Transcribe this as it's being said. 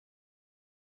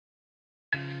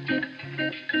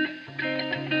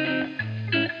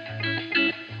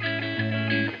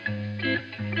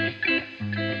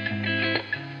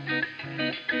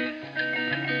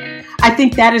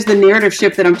think that is the narrative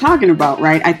shift that I'm talking about,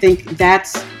 right? I think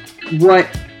that's what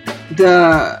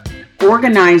the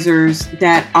organizers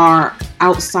that are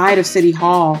outside of City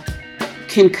Hall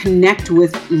can connect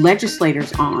with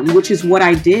legislators on, which is what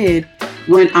I did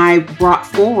when I brought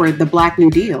forward the Black New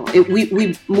Deal.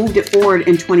 We moved it forward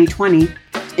in 2020.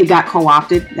 It got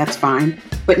co-opted. That's fine.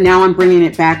 But now I'm bringing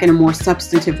it back in a more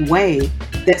substantive way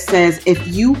that says if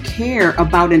you care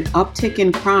about an uptick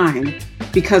in crime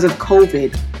because of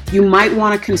COVID, you might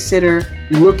want to consider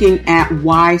looking at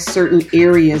why certain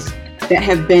areas that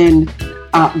have been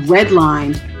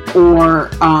redlined or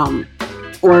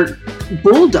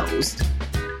bulldozed,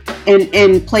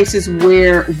 in places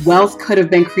where wealth could have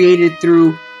been created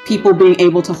through people being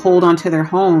able to hold onto their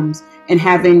homes and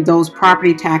having those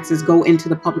property taxes go into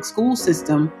the public school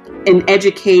system and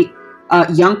educate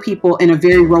young people in a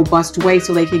very robust way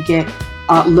so they could get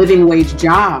living wage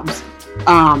jobs.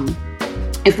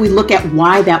 If we look at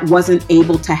why that wasn't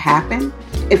able to happen,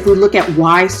 if we look at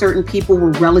why certain people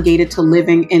were relegated to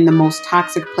living in the most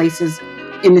toxic places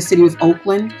in the city of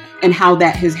Oakland and how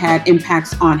that has had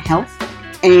impacts on health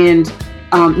and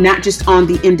not just on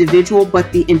the individual,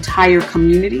 but the entire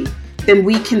community, then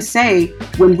we can say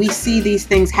when we see these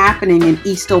things happening in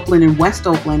East Oakland and West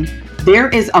Oakland, there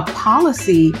is a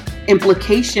policy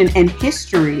implication and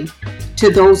history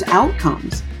to those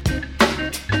outcomes.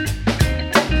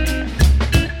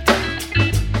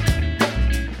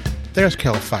 There's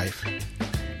Carol Fife.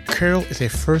 Carol is a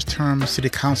first-term city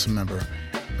council member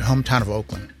in the hometown of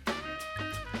Oakland.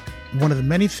 One of the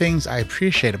many things I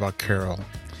appreciate about Carol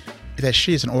is that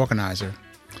she is an organizer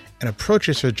and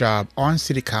approaches her job on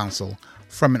city council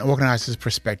from an organizer's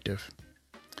perspective.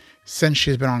 Since she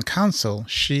has been on council,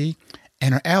 she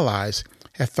and her allies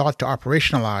have thought to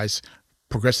operationalize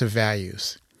progressive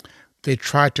values. They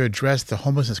tried to address the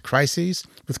homelessness crises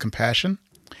with compassion.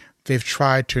 They've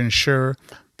tried to ensure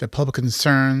that public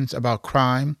concerns about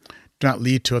crime do not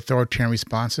lead to authoritarian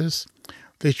responses.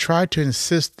 They tried to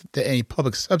insist that any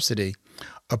public subsidy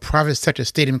of private sector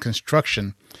stadium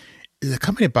construction is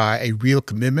accompanied by a real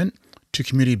commitment to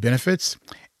community benefits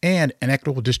and an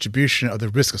equitable distribution of the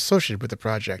risk associated with the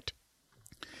project.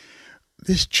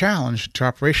 This challenge to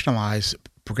operationalize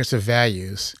progressive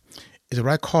values is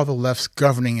what I call the left's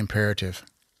governing imperative.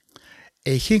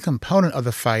 A key component of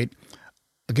the fight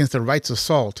against the right's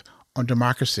assault on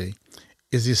democracy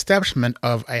is the establishment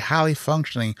of a highly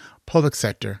functioning public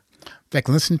sector that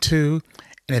can listen to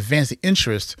and advance the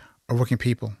interests of working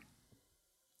people.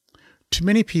 Too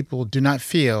many people do not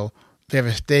feel they have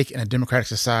a stake in a democratic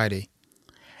society,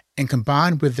 and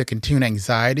combined with the continuing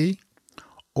anxiety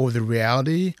over the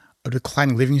reality of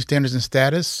declining living standards and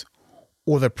status,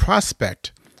 or the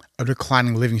prospect of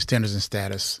declining living standards and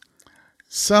status,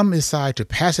 some decide to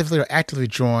passively or actively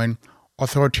join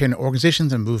authoritarian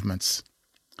organizations and movements.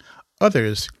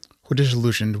 Others, who are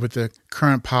disillusioned with the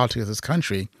current politics of this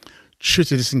country, choose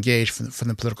to disengage from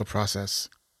the political process.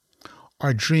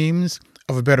 Our dreams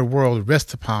of a better world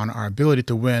rest upon our ability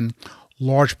to win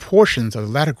large portions of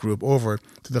the latter group over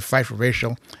to the fight for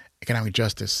racial economic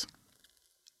justice.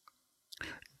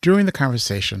 During the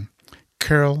conversation,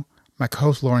 Carol, my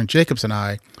co-host Lauren Jacobs, and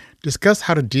I discussed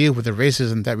how to deal with the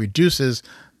racism that reduces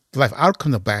the life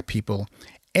outcome of Black people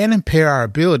and impair our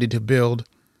ability to build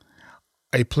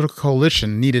a political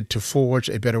coalition needed to forge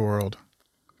a better world.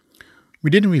 We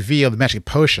didn't reveal the magic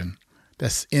potion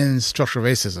that ends structural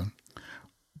racism,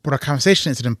 but our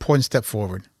conversation is an important step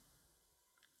forward.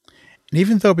 And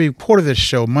even though we recorded this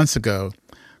show months ago,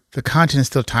 the content is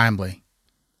still timely.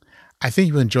 I think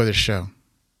you'll enjoy this show.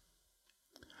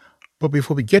 But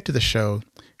before we get to the show,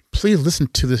 please listen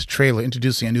to this trailer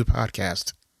introducing a new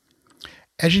podcast.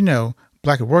 As you know,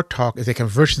 Black at Work Talk is a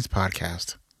Convergence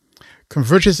podcast.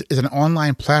 Convergence is an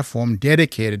online platform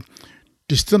dedicated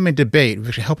to stimulate debate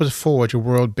which can help us forge a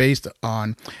world based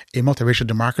on a multiracial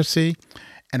democracy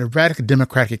and a radical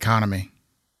democratic economy.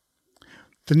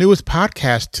 The newest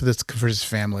podcast to this Convergence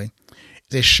family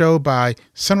is a show by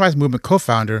Sunrise Movement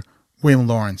co-founder William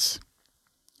Lawrence.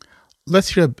 Let's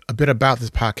hear a bit about this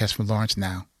podcast from Lawrence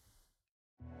now.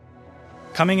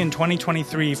 Coming in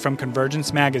 2023 from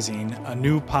Convergence Magazine, a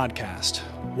new podcast,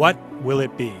 What Will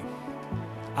It Be?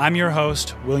 I'm your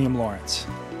host, William Lawrence.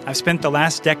 I've spent the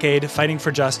last decade fighting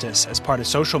for justice as part of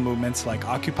social movements like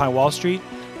Occupy Wall Street,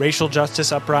 racial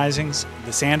justice uprisings,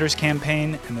 the Sanders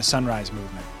Campaign, and the Sunrise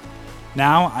Movement.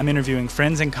 Now I'm interviewing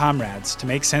friends and comrades to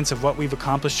make sense of what we've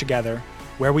accomplished together,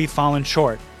 where we've fallen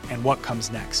short, and what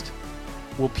comes next.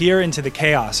 We'll peer into the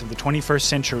chaos of the 21st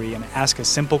century and ask a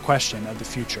simple question of the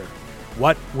future.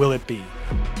 What will it be?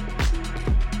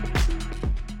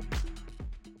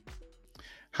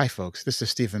 Hi, folks. This is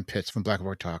Stephen Pitts from Black at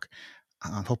Work Talk.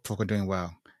 Hope folk are doing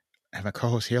well. I have a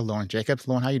co-host here, Lauren Jacobs.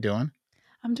 Lauren, how you doing?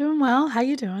 I'm doing well. How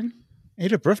you doing? You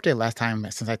had a birthday last time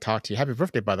since I talked to you. Happy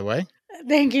birthday, by the way.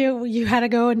 Thank you. You had to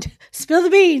go and spill the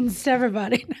beans to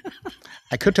everybody.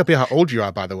 I could tell people how old you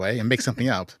are, by the way, and make something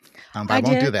up, but I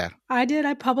won't do that. I did.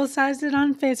 I publicized it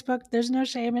on Facebook. There's no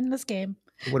shame in this game.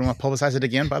 Wouldn't want to publicize it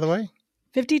again, by the way?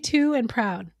 52 and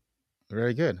proud.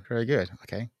 Very good. Very good.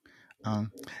 Okay.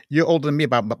 You're older than me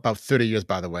about 30 years,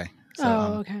 by the way. So,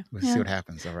 okay. We'll see what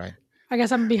happens. All right. I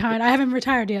guess I'm behind. I haven't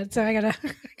retired yet, so I gotta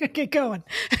get going.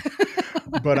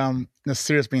 But no,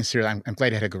 serious being serious, I'm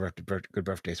glad you had a good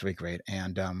birthday. It's really great.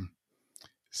 And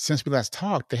since we last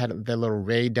talked, they had their little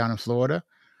raid down in Florida,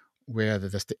 where the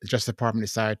Justice Department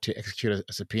decided to execute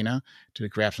a subpoena to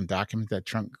grab some documents that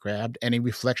Trump grabbed. Any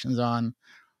reflections on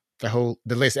the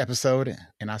latest episode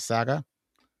in our saga?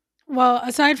 Well,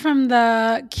 aside from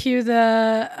the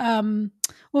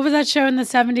what was that show in the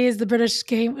 70s? The British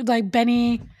game, like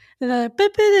Benny. Benny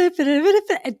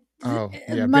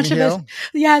Much of Hill? it,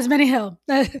 yeah, it's Benny Hill.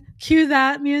 Cue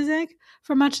that music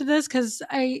for much of this, because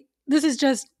this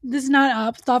is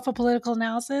not a thoughtful political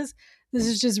analysis. This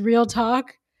is just real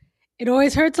talk. It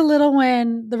always hurts a little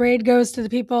when the raid goes to the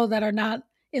people that are not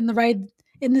in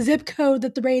the zip code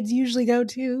that the raids usually go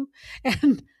to,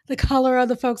 and the color of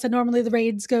the folks that normally the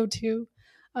raids go to.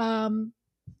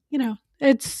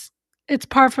 It's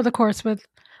par for the course with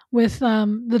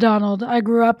the Donald. I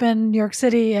grew up in New York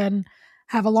City and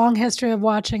have a long history of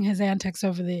watching his antics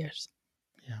over the years.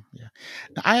 Yeah.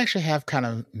 Now, I actually have kind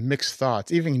of mixed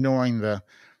thoughts, even ignoring the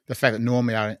fact that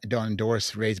normally I don't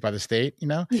endorse raids by the state, you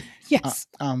know? Yes.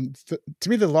 To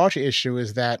me, the larger issue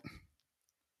is that,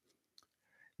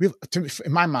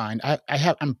 in my mind,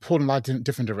 I'm pulled in a lot of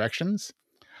different directions.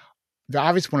 The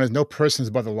obvious one is no person is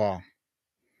above the law.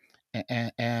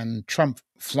 And Trump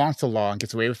flaunts the law and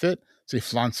gets away with it, so he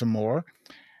flaunts some more.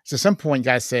 So at some point,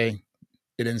 you guys say,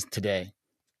 it ends today.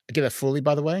 I get that fully,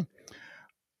 by the way.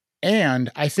 And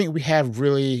I think we have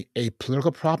really a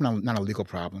political problem, not a legal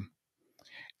problem.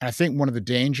 And I think one of the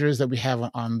dangers that we have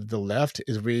on the left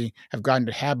is we have gotten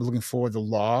to habit looking for the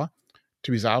law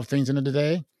to resolve things in the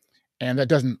day, and that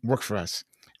doesn't work for us.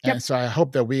 Yep. And so I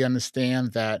hope that we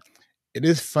understand that it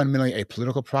is fundamentally a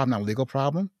political problem, not a legal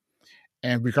problem.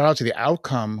 And regardless of the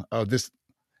outcome of this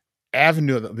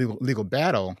avenue of the legal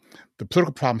battle, the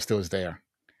political problem still is there.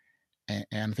 And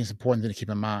I think it's important to keep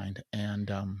in mind.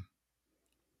 And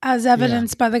as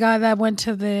evidenced by the guy that went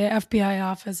to the FBI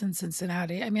office in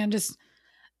Cincinnati. I mean,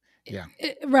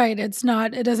 right. It's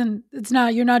not,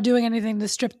 you're not doing anything to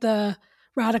strip the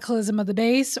radicalism of the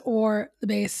base or the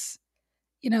base.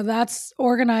 That's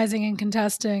organizing and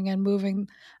contesting and moving.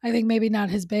 I think maybe not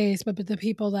his base, but the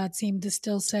people that seem to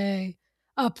still say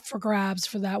up for grabs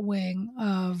for that wing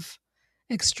of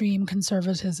extreme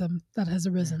conservatism that has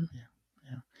arisen.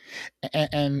 Yeah.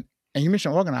 And you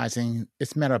mentioned organizing.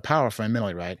 It's a matter of power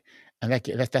fundamentally, right? And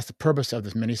that's the purpose of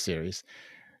this miniseries,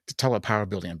 to talk about power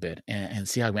building a bit and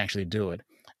see how we actually do it.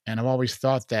 And I've always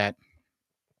thought that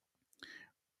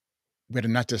we had to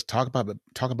not just talk about,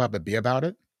 but be about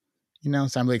it.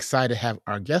 So I'm really excited to have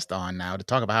our guest on now to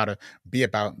talk about how to be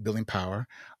about building power.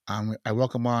 I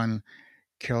welcome on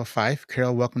Carol Fife.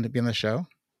 Carol, welcome to be on the show.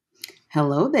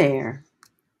 Hello there.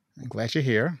 I'm glad you're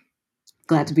here.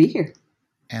 Glad to be here.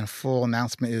 And full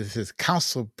announcement is his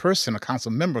council person or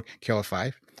council member, Carol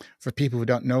Fife. For people who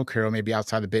don't know Carol, maybe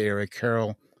outside the Bay Area,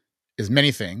 Carol is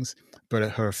many things,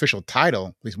 but her official title,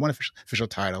 at least one official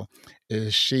title,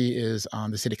 is she is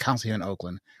on the city council here in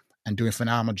Oakland and doing a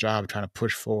phenomenal job of trying to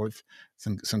push forward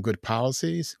some good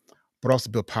policies, but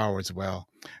also build power as well.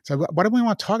 So what do we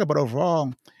want to talk about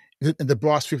overall, the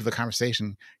broad sweep of the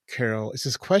conversation, Carol, is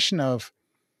this question of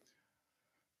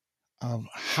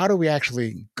how do we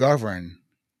actually govern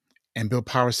and build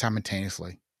power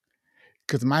simultaneously?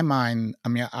 Because in my mind, I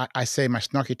mean, I say in my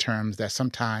snarky terms that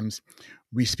sometimes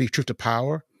we speak truth to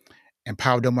power and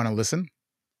power don't want to listen.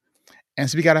 And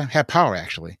so we got to have power,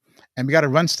 actually. And we got to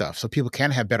run stuff so people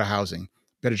can have better housing,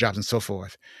 better jobs, and so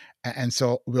forth. And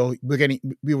so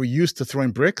we were used to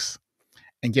throwing bricks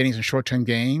and getting some short-term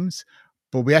gains,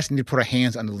 but we actually need to put our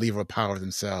hands on the lever of power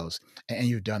themselves. And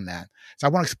you've done that. So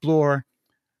I want to explore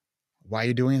why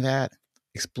you're doing that,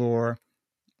 explore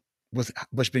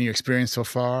what's been your experience so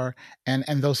far, and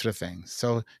those sort of things.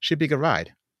 So should be a good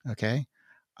ride. Okay.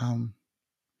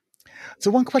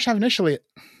 So one question I have initially,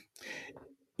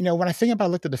 when I think about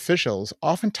elected officials,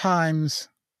 oftentimes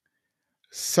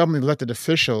some elected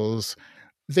officials,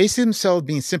 they see themselves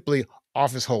being simply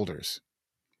office holders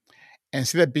and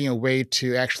see that being a way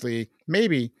to actually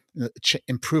maybe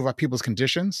improve our people's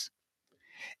conditions.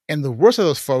 And the worst of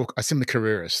those folk are simply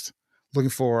careerists looking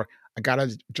for I got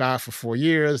a job for 4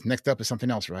 years. Next up is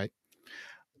something else, right?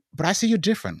 But I see you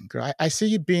different, girl. I see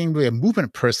you being really a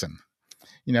movement person,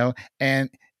 and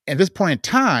at this point in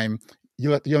time,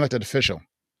 you're an elected official.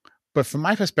 But from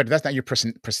my perspective, that's not your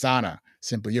persona,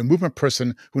 simply. You're a movement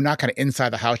person who's not kind of inside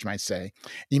the house, you might say.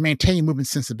 You maintain your movement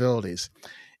sensibilities.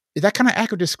 Is that kind of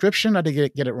accurate description, or did I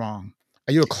get it wrong?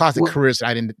 Are you a closet careerist?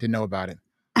 I didn't know about it.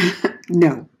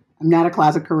 No, I'm not a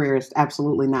closet careerist.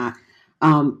 Absolutely not.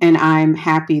 And I'm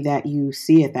happy that you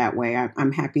see it that way.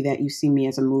 I'm happy that you see me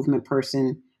as a movement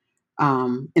person.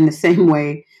 In the same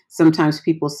way, sometimes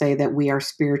people say that we are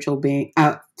spiritual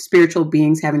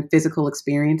beings having physical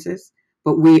experiences,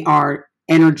 but we are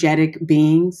energetic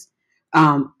beings.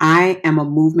 I am a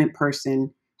movement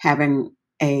person having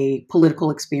a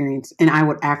political experience, and I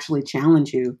would actually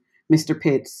challenge you, Mr.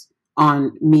 Pitts,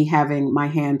 on me having my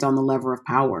hands on the lever of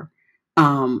power.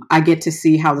 I get to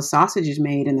see how the sausage is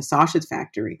made in the sausage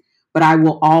factory, but I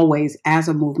will always, as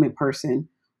a movement person,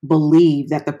 believe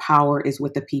that the power is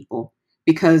with the people,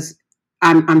 because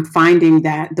I'm finding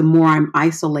that the more I'm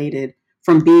isolated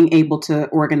from being able to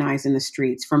organize in the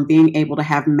streets, from being able to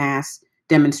have mass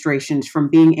demonstrations, from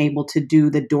being able to do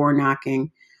the door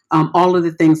knocking, all of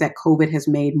the things that COVID has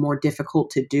made more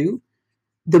difficult to do,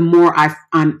 the more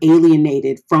I'm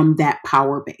alienated from that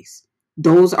power base.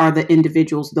 Those are the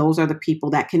individuals, those are the people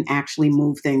that can actually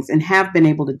move things and have been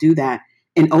able to do that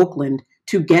in Oakland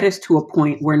to get us to a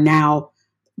point where now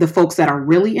the folks that are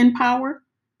really in power,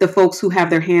 the folks who have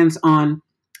their hands on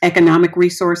economic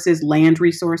resources, land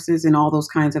resources, and all those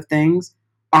kinds of things,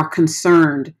 are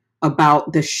concerned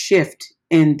about the shift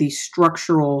in the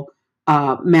structural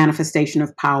manifestation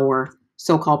of power,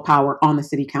 so-called power on the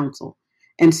city council.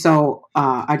 And so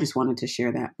I just wanted to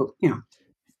share that. But,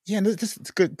 Yeah, this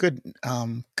is good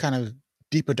kind of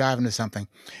deeper dive into something.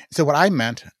 So what I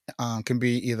meant can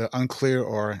be either unclear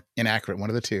or inaccurate, one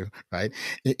of the two, right?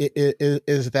 It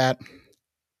is that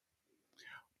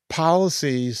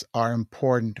policies are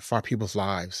important for people's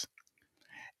lives.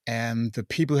 And the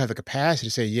people who have the capacity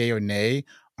to say yay or nay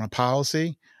on a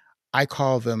policy, I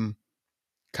call them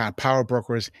kind of power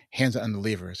brokers, hands on the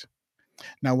levers.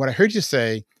 Now, what I heard you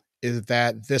say is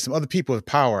that there's some other people with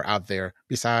power out there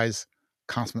besides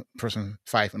Councilperson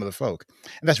Fife and other folk.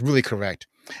 And that's really correct.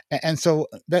 And so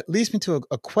that leads me to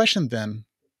a question then.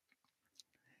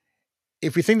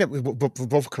 If we think that we're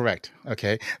both correct,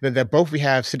 okay, that both we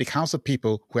have city council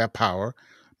people who have power,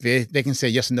 they can say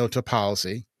yes or no to a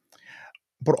policy,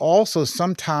 but also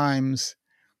sometimes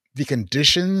the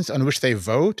conditions on which they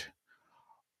vote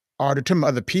are determined by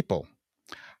other people.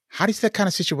 How do you see that kind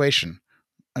of situation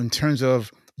in terms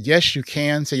of, yes, you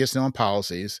can say yes or no on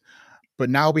policies,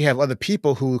 but now we have other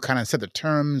people who kind of set the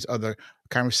terms of the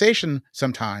conversation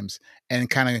sometimes and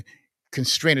kind of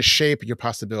constrain or shape your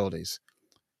possibilities.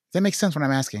 Does that make sense what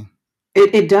I'm asking?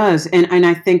 It does. And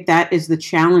I think that is the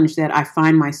challenge that I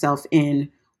find myself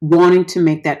in, wanting to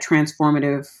make that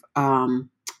transformative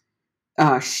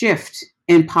shift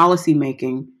in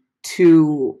policymaking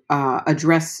to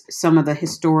address some of the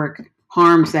historic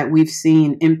harms that we've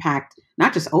seen impact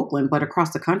not just Oakland, but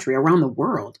across the country, around the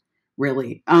world,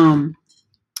 really.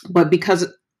 But because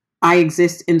I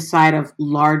exist inside of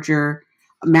larger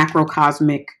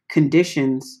macrocosmic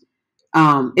conditions,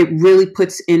 it really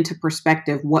puts into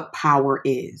perspective what power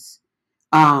is.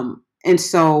 And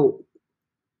so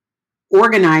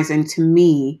organizing, to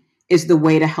me, is the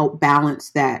way to help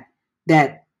balance that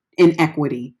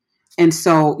inequity. And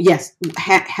so, yes,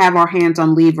 have our hands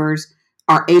on levers,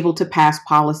 are able to pass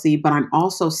policy, but I'm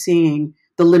also seeing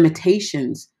the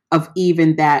limitations of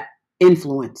even that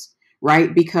influence,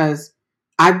 right? Because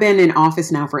I've been in office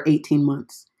now for 18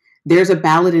 months. There's a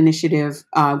ballot initiative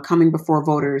coming before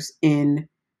voters in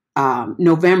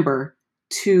November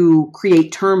to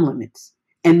create term limits.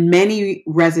 And many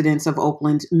residents of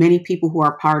Oakland, many people who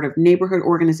are part of neighborhood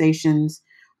organizations,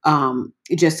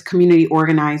 just community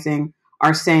organizing,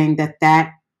 are saying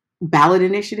that ballot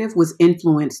initiative was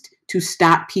influenced to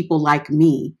stop people like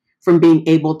me from being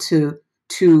able to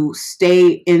stay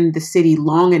in the city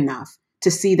long enough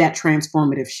to see that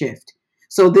transformative shift.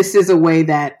 So this is a way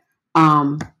that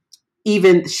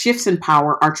even shifts in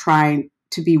power are trying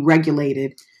to be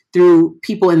regulated through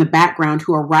people in the background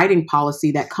who are writing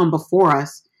policy that come before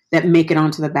us that make it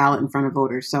onto the ballot in front of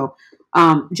voters. So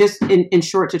just in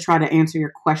short, to try to answer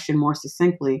your question more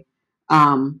succinctly,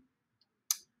 the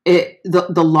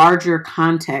larger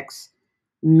context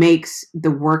makes the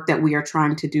work that we are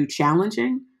trying to do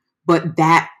challenging, but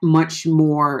that much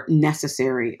more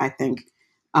necessary, I think,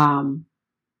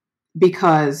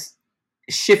 because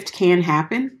shift can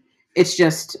happen. It's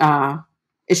just a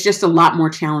lot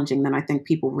more challenging than I think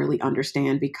people really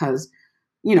understand, because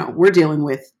we're dealing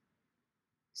with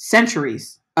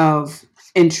centuries of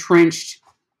entrenched,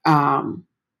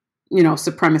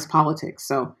 supremacist politics.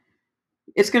 So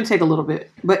it's going to take a little bit,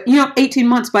 but 18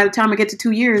 months, by the time I get to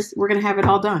 2 years, we're going to have it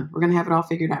all done. We're going to have it all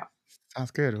figured out.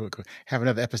 Sounds good. We'll have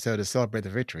another episode to celebrate the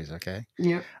victories. Okay.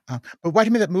 Yeah. But why'd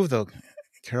you make that move though,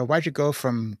 Carol? Why'd you go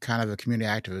from kind of the community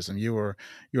activism? You were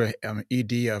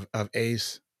ED of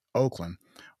ACE Oakland.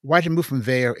 Why'd you move from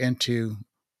there into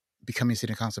becoming a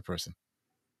city council person?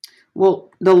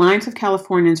 Well, the Alliance of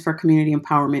Californians for Community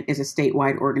Empowerment is a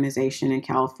statewide organization in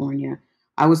California.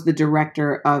 I was the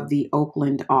director of the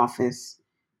Oakland office,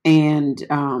 and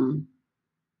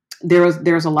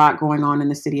there's a lot going on in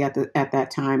the city at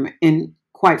that time. And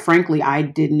quite frankly, I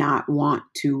did not want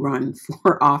to run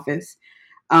for office.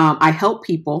 I help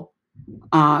people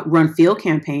run field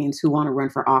campaigns who want to run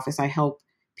for office. I help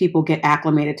people get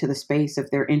acclimated to the space if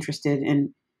they're interested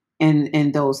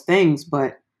in those things.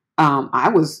 But I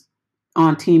was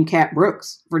on Team Cat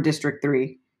Brooks for District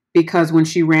 3 because when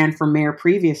she ran for mayor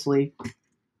previously,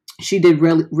 she did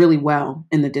really, really well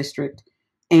in the district.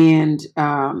 And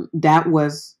that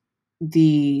was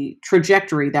the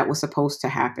trajectory that was supposed to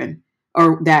happen,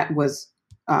 or that was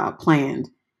planned.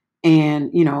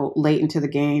 And, late into the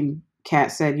game,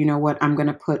 Kat said, you know what, I'm going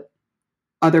to put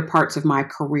other parts of my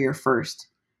career first,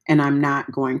 and I'm not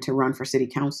going to run for city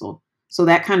council. So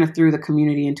that kind of threw the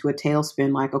community into a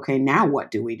tailspin, like, okay, now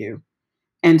what do we do?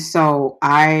 And so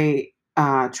I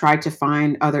tried to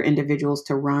find other individuals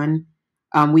to run.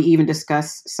 We even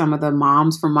discussed some of the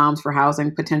Moms for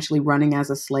Housing potentially running as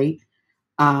a slate.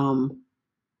 And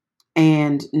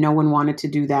no one wanted to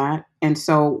do that. And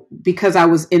so because I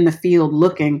was in the field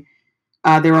looking,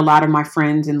 there were a lot of my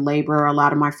friends in labor, a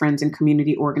lot of my friends in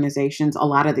community organizations, a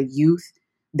lot of the youth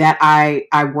that I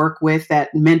work with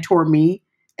that mentor me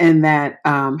and that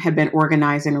have been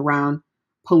organizing around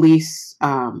police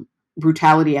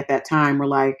brutality at that time were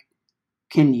like,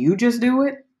 can you just do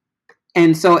it?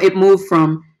 And so it moved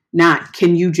from not,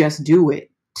 can you just do it,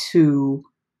 to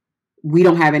we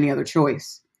don't have any other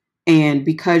choice. And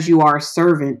because you are a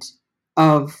servant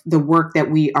of the work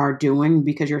that we are doing,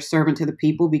 because you're a servant to the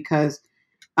people, because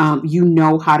you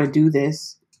know how to do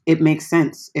this, it makes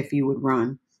sense if you would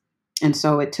run. And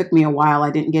so it took me a while. I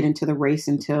didn't get into the race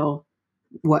until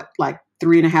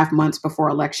 3.5 months before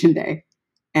Election Day.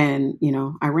 And,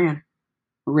 I ran,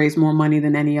 raised more money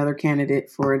than any other candidate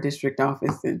for a district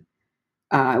office. And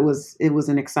it was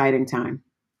an exciting time.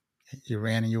 You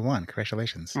ran and you won.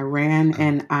 Congratulations. I ran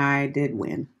and I did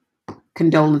win.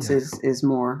 Condolences is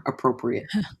more appropriate.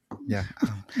 Yeah.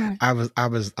 I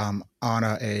was on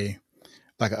a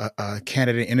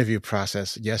candidate interview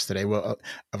process yesterday. Well,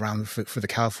 around for the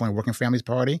California Working Families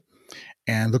Party,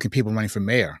 and looking at people running for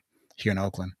mayor here in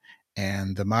Oakland.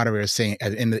 And the moderator is saying,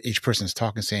 at the end of each person's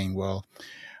talking, saying, well,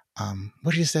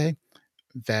 what did you say?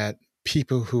 That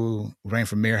people who ran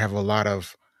for mayor have a lot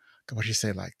of, what did you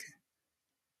say? Like,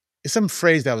 it's some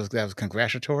phrase that was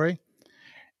congratulatory.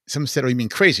 Some said, oh, you mean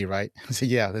crazy, right? I said,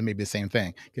 yeah, that may be the same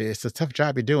thing. It's a tough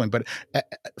job you're doing. But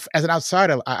as an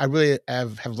outsider, I really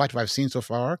have liked what I've seen so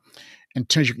far in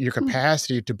terms of your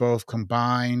capacity to both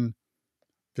combine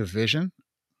the vision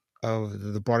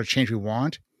of the broader change we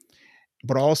want,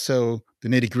 but also the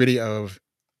nitty gritty of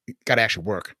got to actually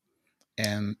work.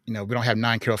 And, we don't have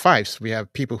 9 Carol Fifes. We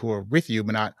have people who are with you,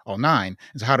 but not all 9.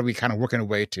 And so how do we kind of work in a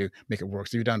way to make it work?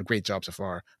 So you've done a great job so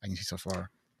far. I can see so far.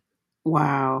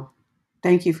 Wow.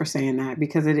 Thank you for saying that,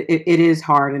 because it is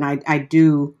hard. And I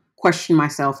do question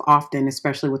myself often,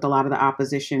 especially with a lot of the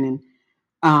opposition.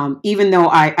 And even though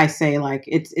I say like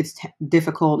it's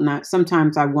difficult, and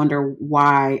sometimes I wonder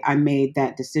why I made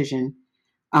that decision.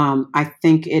 I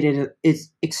think it is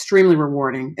extremely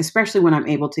rewarding, especially when I'm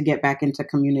able to get back into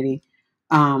community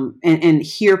and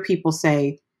hear people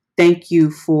say, thank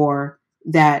you for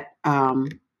that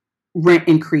rent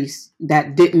increase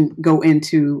that didn't go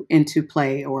into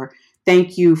play, or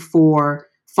thank you for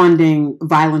funding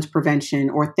violence prevention,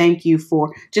 or thank you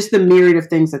for just the myriad of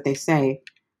things that they say.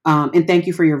 And thank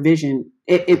you for your vision.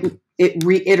 It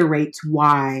reiterates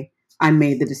why I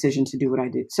made the decision to do what I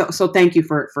did. So thank you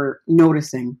for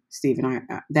noticing, Stephen.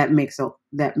 That makes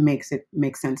it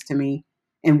make sense to me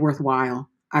and worthwhile.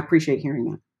 I appreciate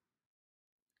hearing that.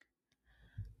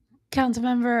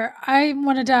 Councilmember, I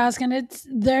wanted to ask, and it's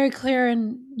very clear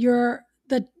in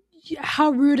how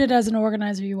rooted as an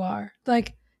organizer you are.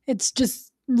 Like, it's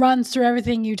just runs through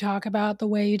everything you talk about, the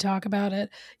way you talk about it.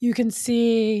 You can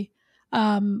see,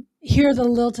 hear the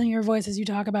lilt in your voice as you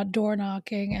talk about door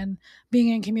knocking and being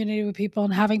in community with people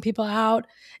and having people out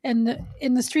and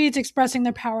in the streets expressing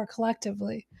their power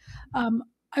collectively.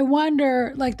 I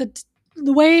wonder, like the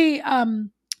way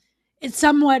it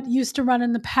somewhat used to run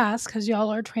in the past because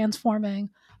y'all are transforming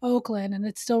Oakland, and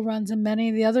it still runs in many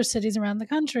of the other cities around the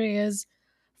country, is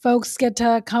folks get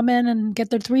to come in and get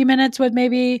their 3 minutes with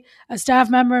maybe a staff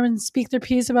member and speak their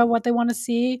piece about what they want to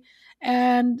see.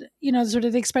 And, sort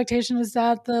of the expectation is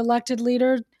that the elected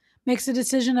leader makes a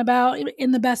decision about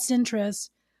in the best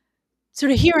interest,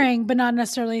 sort of hearing, but not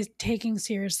necessarily taking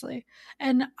seriously.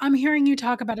 And I'm hearing you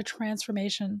talk about a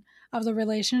transformation of the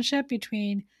relationship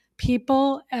between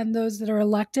people and those that are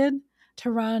elected to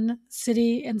run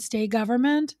city and state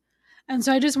government. And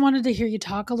so I just wanted to hear you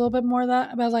talk a little bit more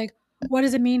about like, what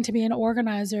does it mean to be an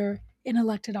organizer in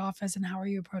elected office, and how are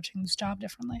you approaching this job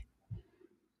differently?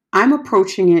 I'm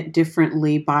approaching it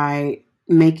differently by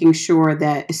making sure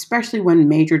that, especially when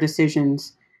major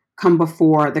decisions come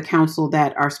before the council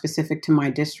that are specific to my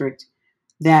district,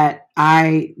 that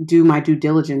I do my due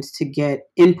diligence to get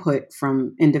input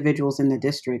from individuals in the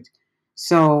district.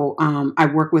 So I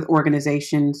work with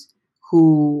organizations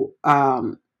who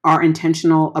are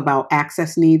intentional about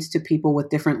access needs to people with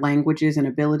different languages and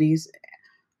abilities.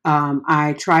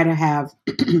 I try to have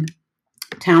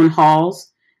town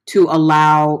halls to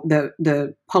allow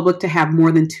the public to have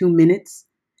more than 2 minutes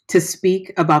to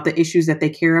speak about the issues that they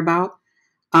care about.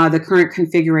 The current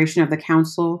configuration of the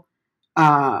council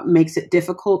makes it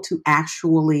difficult to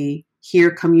actually hear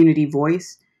community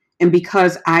voice. And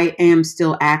because I am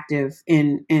still active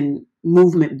in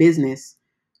movement business,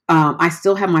 I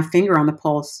still have my finger on the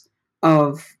pulse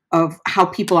of how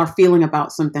people are feeling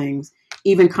about some things,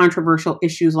 even controversial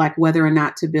issues like whether or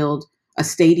not to build a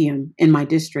stadium in my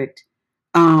district.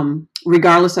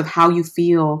 Regardless of how you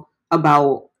feel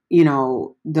about,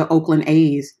 the Oakland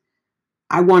A's,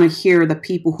 I want to hear the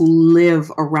people who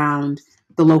live around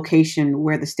the location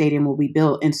where the stadium will be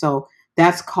built. And so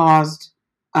that's caused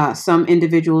some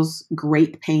individuals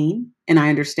great pain, and I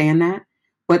understand that.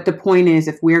 But the point is,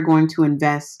 if we're going to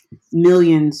invest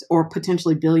millions or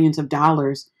potentially billions of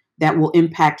dollars that will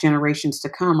impact generations to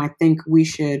come, I think we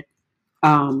should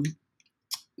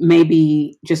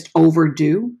maybe just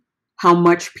overdo how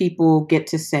much people get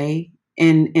to say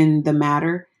in the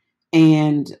matter.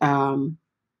 And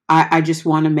I just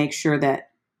want to make sure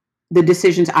that the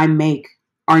decisions I make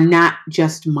are not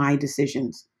just my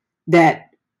decisions, that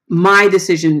my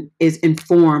decision is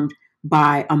informed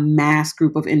by a mass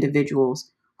group of individuals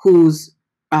whose,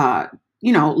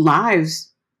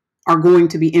 lives are going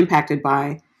to be impacted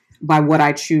by what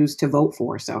I choose to vote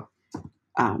for. So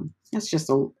that's just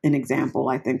an example.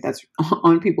 I think that's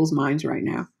on people's minds right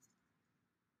now.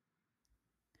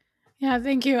 Yeah,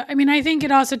 thank you. I mean, I think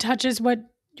it also touches what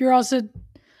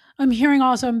I'm hearing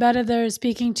also embedded there,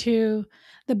 speaking to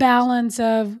the balance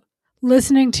of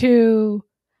listening to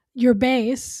your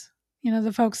base,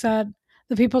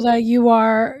 the people that you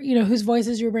are, whose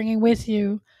voices you're bringing with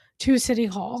you to City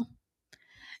Hall.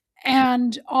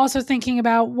 And also thinking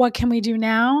about what can we do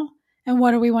now and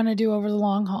what do we want to do over the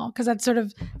long haul? Because that's sort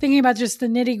of thinking about just the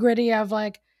nitty gritty of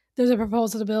like, there's a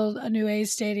proposal to build a new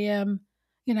A's stadium,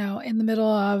 in the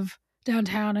middle of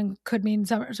downtown, and could mean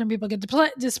some people get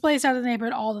displaced out of the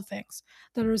neighborhood, all the things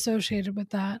that are associated with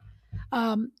that.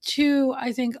 Two,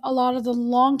 I think a lot of the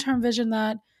long-term vision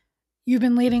that you've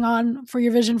been leading on for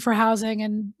your vision for housing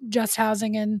and just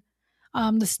housing in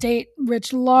the state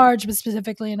writ large, but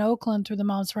specifically in Oakland through the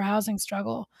Moms for Housing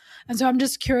struggle. And so I'm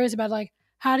just curious about like,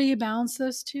 how do you balance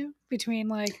those two between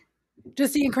like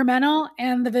just the incremental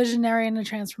and the visionary and the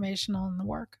transformational in the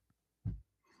work?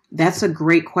 That's a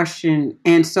great question.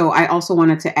 And so I also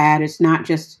wanted to add, it's not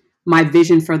just my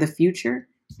vision for the future,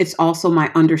 it's also my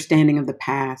understanding of the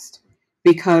past,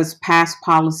 because past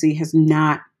policy has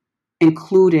not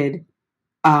included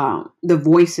the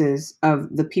voices of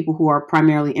the people who are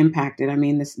primarily impacted. I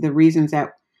mean, the reasons that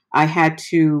I had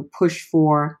to push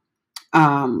for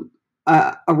a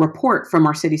report from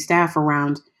our city staff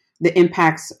around the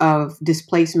impacts of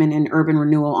displacement and urban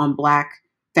renewal on Black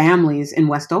families in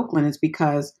West Oakland is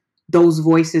because those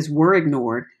voices were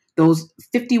ignored. Those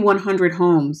 5,100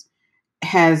 homes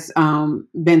has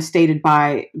been stated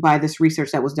by this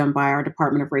research that was done by our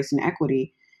Department of Race and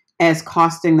Equity as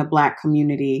costing the Black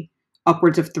community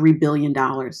upwards of $3 billion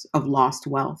of lost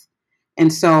wealth.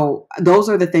 And so those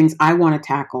are the things I want to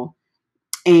tackle.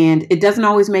 And it doesn't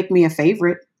always make me a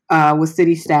favorite with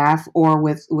city staff or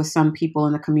with some people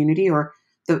in the community, or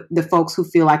the folks who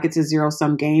feel like it's a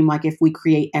zero-sum game. Like if we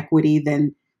create equity,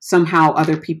 then somehow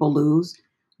other people lose.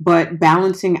 But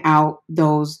balancing out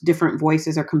those different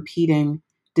voices or competing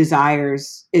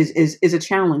desires is a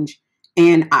challenge.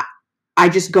 And I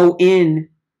just go in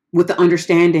with the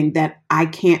understanding that I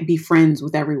can't be friends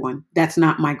with everyone. That's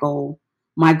not my goal.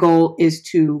 My goal is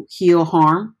to heal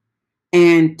harm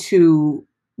and to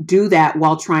do that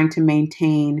while trying to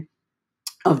maintain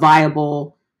a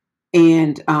viable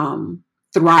and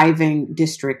thriving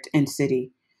district and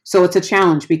city. So it's a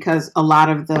challenge because a lot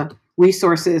of the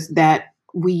resources that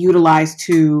we utilize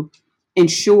to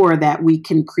ensure that we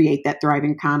can create that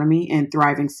thriving economy and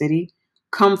thriving city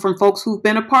come from folks who've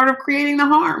been a part of creating the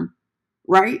harm,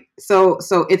 right? So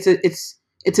it's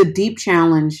a deep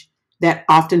challenge that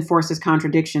often forces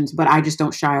contradictions, but I just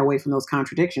don't shy away from those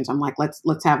contradictions. I'm like,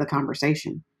 let's have the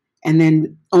conversation. And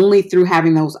then only through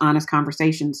having those honest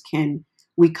conversations can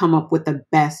we come up with the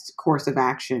best course of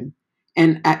action.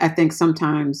 And I think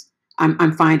sometimes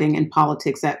I'm finding in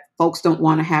politics that folks don't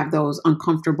want to have those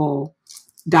uncomfortable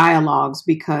dialogues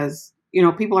because,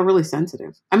 people are really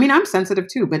sensitive. I mean, I'm sensitive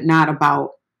too, but not about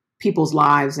people's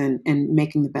lives and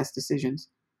making the best decisions.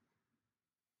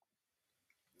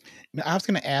 Now, I was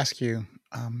going to ask you,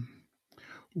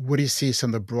 what do you see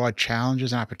some of the broad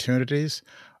challenges and opportunities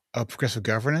of progressive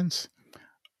governance?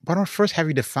 But I want to first have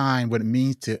you define what it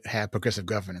means to have progressive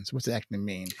governance. What's it actually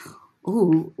mean?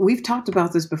 Ooh, we've talked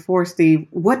about this before, Steve.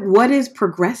 What is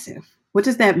progressive? What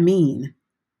does that mean?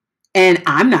 And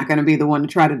I'm not going to be the one to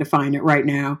try to define it right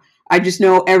now. I just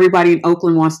know everybody in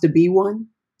Oakland wants to be one.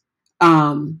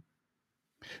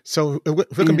 So if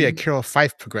we're going to be a Carol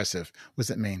Fife progressive, what does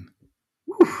that mean?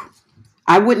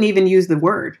 I wouldn't even use the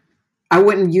word. I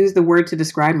wouldn't use the word to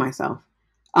describe myself.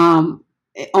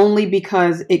 Only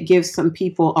because it gives some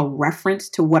people a reference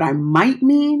to what I might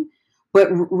mean, but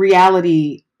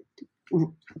reality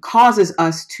causes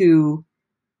us to,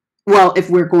 well, if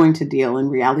we're going to deal in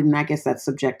reality, and I guess that's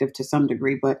subjective to some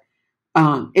degree, but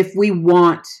if we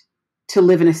want to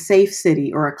live in a safe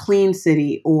city or a clean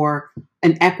city or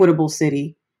an equitable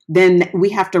city, then we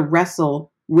have to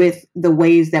wrestle with the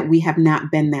ways that we have not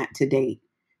been that to date.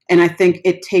 And I think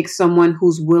it takes someone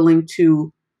who's willing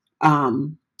to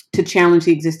challenge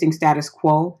the existing status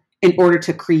quo in order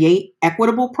to create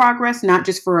equitable progress, not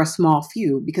just for a small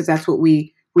few, because that's what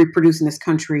we reproduce in this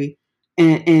country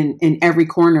and in every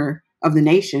corner of the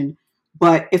nation.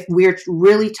 But if we're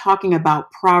really talking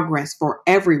about progress for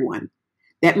everyone,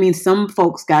 that means some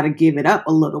folks got to give it up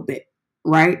a little bit,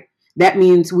 right? That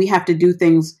means we have to do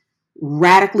things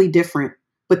radically different.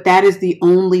 But that is the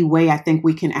only way I think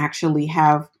we can actually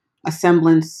have a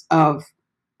semblance of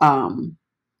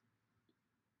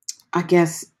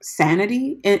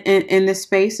sanity in this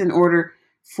space in order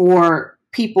for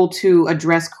people to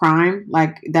address crime.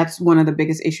 Like that's one of the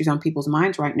biggest issues on people's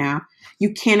minds right now.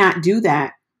 You cannot do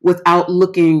that without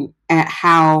looking at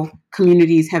how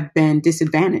communities have been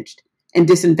disadvantaged and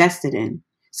disinvested in.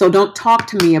 So don't talk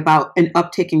to me about an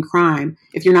uptick in crime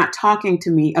if you're not talking to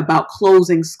me about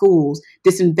closing schools,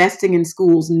 disinvesting in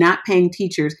schools, not paying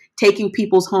teachers, taking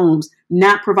people's homes,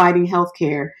 not providing health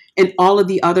care, and all of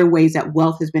the other ways that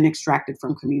wealth has been extracted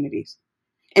from communities.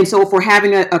 And so if we're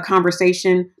having a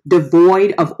conversation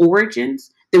devoid of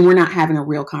origins, then we're not having a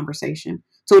real conversation.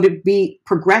 So to be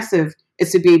progressive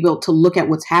is to be able to look at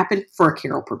what's happened for a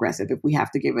Carol progressive, if we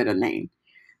have to give it a name.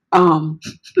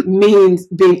 Means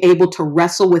being able to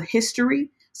wrestle with history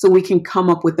so we can come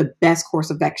up with the best course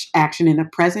of action in the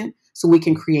present so we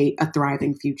can create a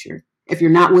thriving future. If you're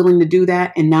not willing to do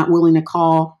that and not willing to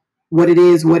call what it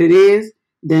is,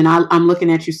 then I'm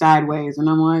looking at you sideways and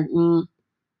I'm like,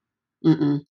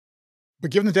 mm-mm. But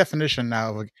given the definition now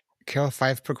of a Carol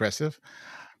Fife progressive,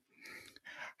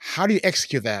 how do you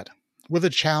execute that? What are the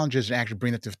challenges to actually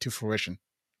bring that to fruition?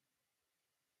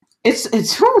 It's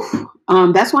that's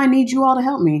why I need you all to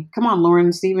help me. Come on, Lauren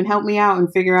and Stephen, help me out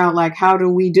and figure out like, how do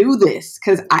we do this?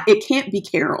 Because it can't be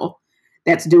Carol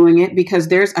that's doing it, because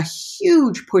there's a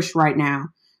huge push right now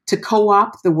to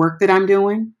co-opt the work that I'm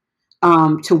doing,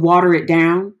 to water it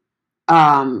down,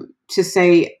 to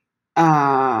say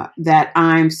that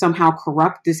I'm somehow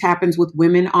corrupt. This happens with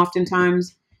women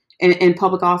oftentimes in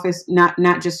public office, not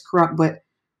just corrupt, but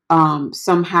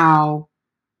somehow.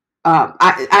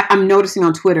 I'm noticing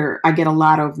on Twitter, I get a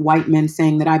lot of white men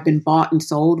saying that I've been bought and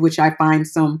sold, which I find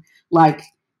some like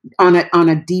on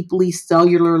a deeply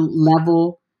cellular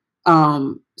level,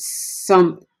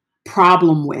 some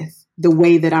problem with the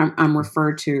way that I'm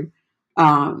referred to.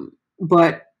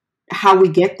 But how we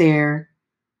get there,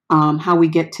 how we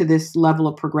get to this level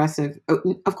of progressive,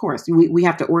 of course, we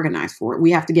have to organize for it.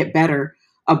 We have to get better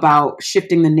about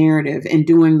shifting the narrative and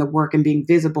doing the work and being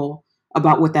visible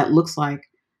about what that looks like.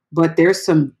 But there's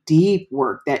some deep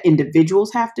work that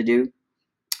individuals have to do,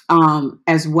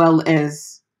 as well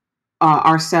as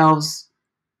ourselves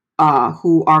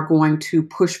who are going to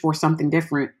push for something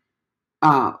different,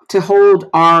 to hold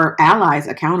our allies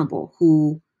accountable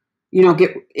who,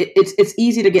 it's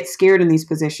easy to get scared in these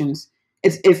positions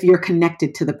if you're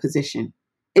connected to the position.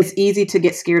 it's easy to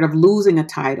get scared of losing a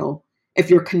title if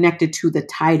you're connected to the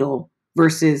title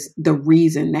versus the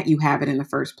reason that you have it in the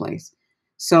first place.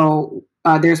 So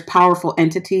there's powerful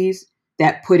entities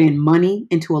that put in money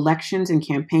into elections and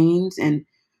campaigns and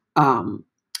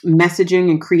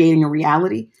messaging and creating a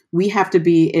reality. We have to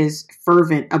be as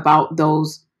fervent about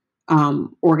those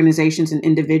organizations and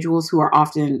individuals who are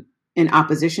often in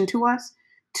opposition to us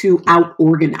to out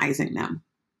organizing them.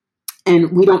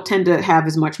 And we don't tend to have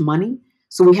as much money.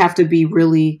 So we have to be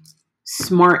really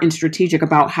smart and strategic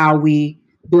about how we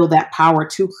build that power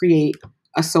to create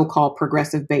a so-called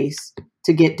progressive base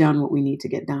to get done what we need to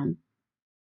get done.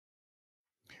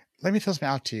 Let me throw something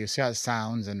out to you, see how it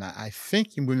sounds. And I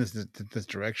think you move in this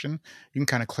direction. You can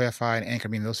kind of clarify and anchor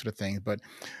me and those sort of things. But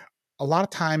a lot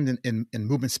of times in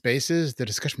movement spaces, the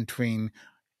discussion between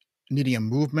needing a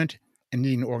movement and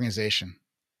needing an organization,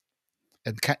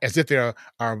 as if they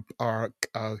are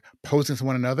opposing to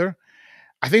one another.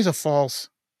 I think it's a false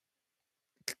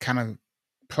kind of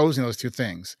posing those two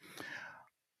things.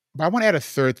 But I want to add a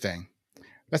third thing.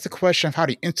 That's the question of how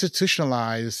to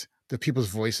institutionalize the people's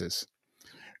voices.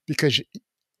 Because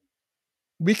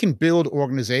we can build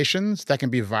organizations that can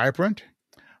be vibrant,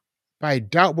 but I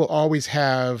doubt we'll always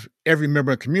have every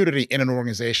member of the community in an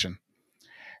organization.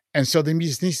 And so there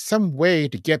needs some way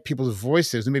to get people's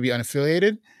voices who may be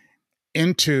unaffiliated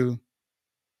into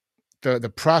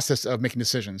the process of making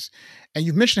decisions. And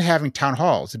you've mentioned having town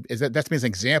halls. That's an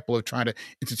example of trying to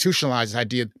institutionalize this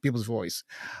idea of people's voice.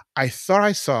 I thought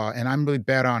I saw, and I'm really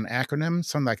bad on acronyms,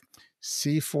 something like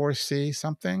C4C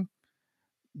something.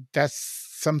 That's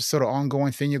some sort of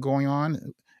ongoing thing you're going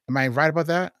on. Am I right about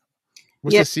that?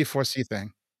 What's the C4C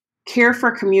thing? Care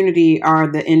for Community are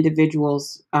the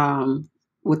individuals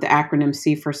with the acronym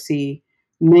C4C,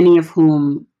 many of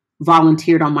whom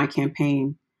volunteered on my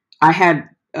campaign. I had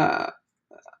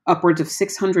upwards of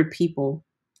 600 people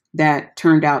that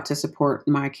turned out to support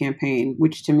my campaign,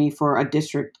 which to me, for a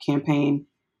district campaign,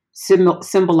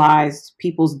 symbolized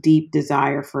people's deep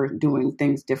desire for doing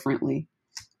things differently.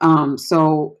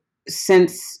 So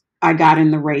since I got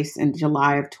in the race in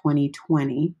July of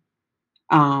 2020,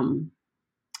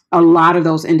 a lot of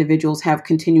those individuals have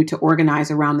continued to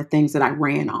organize around the things that I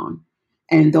ran on.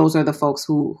 And those are the folks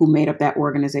who made up that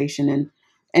organization.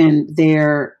 And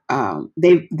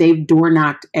they've door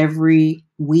knocked every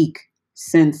week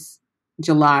since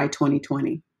July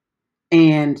 2020.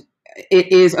 And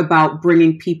it is about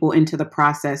bringing people into the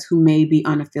process who may be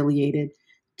unaffiliated,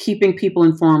 keeping people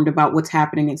informed about what's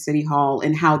happening in City Hall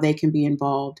and how they can be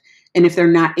involved. And if they're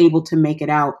not able to make it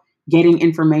out, getting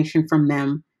information from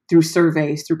them through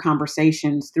surveys, through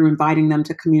conversations, through inviting them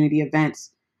to community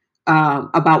events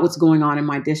about what's going on in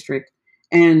my district.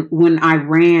 And when I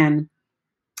ran,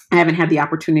 I haven't had the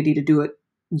opportunity to do it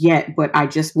yet, but I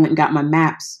just went and got my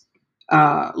maps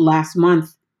last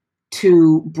month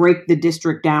to break the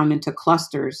district down into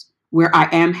clusters where I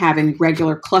am having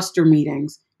regular cluster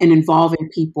meetings and involving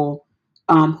people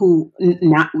who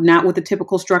not with the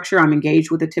typical structure. I'm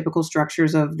engaged with the typical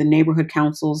structures of the neighborhood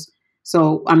councils.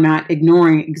 So I'm not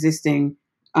ignoring existing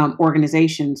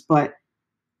organizations, but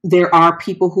there are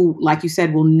people who, like you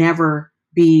said, will never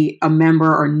be a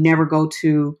member or never go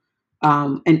to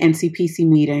an NCPC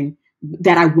meeting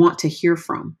that I want to hear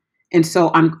from. And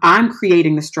so I'm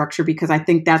creating the structure because I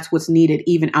think that's what's needed,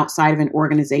 even outside of an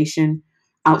organization,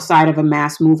 outside of a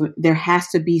mass movement. There has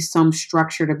to be some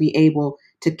structure to be able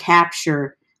to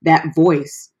capture that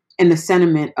voice and the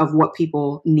sentiment of what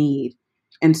people need.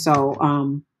 And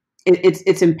so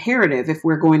it's imperative, if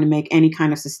we're going to make any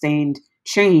kind of sustained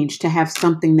change, to have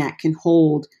something that can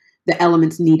hold the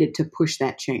elements needed to push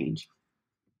that change.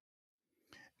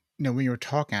 You know, when you were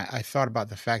talking, I thought about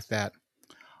the fact that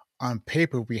on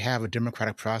paper we have a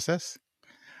democratic process,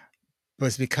 but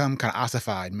it's become kind of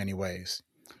ossified in many ways.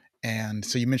 And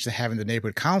so you mentioned having the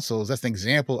neighborhood councils. That's an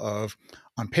example of,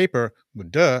 on paper,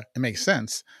 well, it makes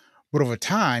sense. But over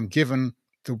time, given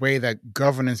the way that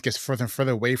governance gets further and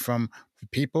further away from the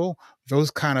people,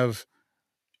 those kind of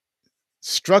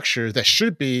structures that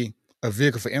should be a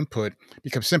vehicle for input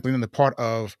become simply another part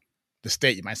of the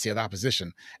state, you might say, of the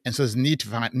opposition. And so there's a need to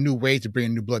find new ways to bring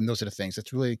in new blood and those sort of things.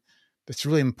 That's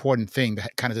really important thing,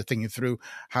 that kind of thinking through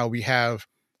how we have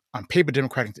on paper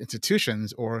democratic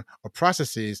institutions or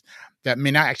processes that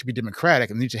may not actually be democratic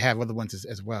and need to have other ones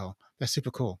as well. That's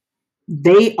super cool.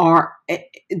 They are,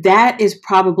 that is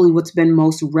probably what's been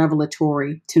most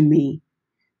revelatory to me,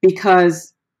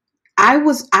 because I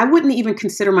wouldn't even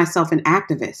consider myself an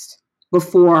activist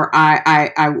before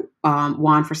I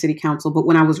won for city council. But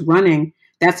when I was running,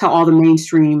 that's how all the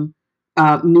mainstream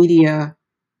media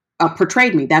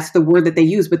portrayed me. That's the word that they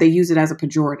use, but they use it as a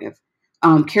pejorative.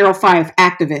 Carol Fife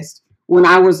activist when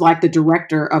I was like the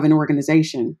director of an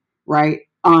organization, right?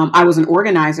 I was an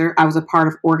organizer. I was a part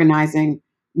of organizing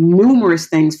numerous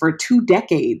things for 2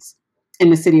 decades in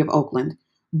the city of Oakland.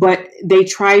 But they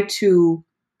tried to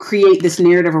create this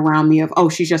narrative around me of, oh,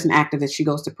 she's just an activist. She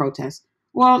goes to protest.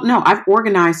 Well, no, I've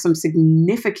organized some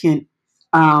significant,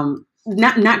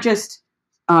 not just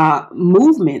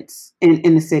movements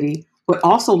in the city, but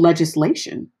also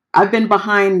legislation. I've been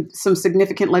behind some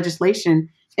significant legislation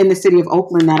in the city of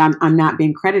Oakland that I'm not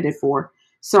being credited for.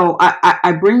 So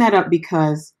I bring that up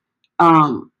because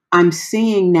I'm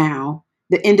seeing now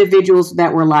the individuals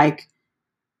that were like,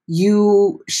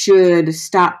 you should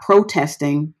stop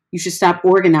protesting, you should stop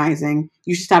organizing,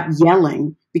 you should stop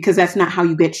yelling, because that's not how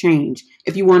you get change.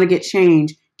 If you want to get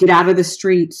change, get out of the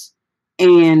streets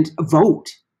and vote.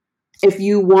 If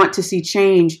you want to see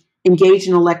change, engage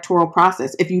in electoral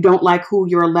process. If you don't like who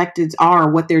your electeds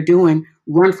are, what they're doing,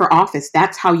 run for office.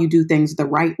 That's how you do things the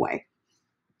right way.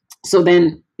 So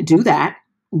then do that,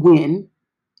 win.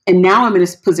 And now I'm in a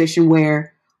position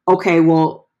where, okay,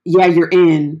 well, yeah, you're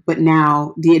in, but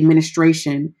now the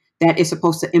administration that is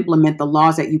supposed to implement the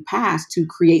laws that you pass to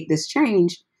create this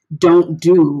change don't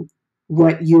do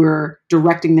what you're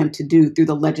directing them to do through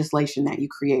the legislation that you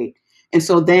create. And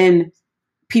so then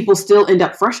people still end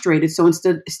up frustrated. So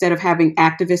instead of having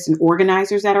activists and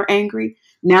organizers that are angry,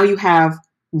 now you have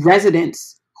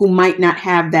residents who might not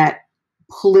have that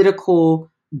political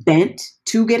bent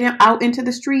to get out into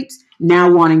the streets,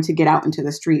 now wanting to get out into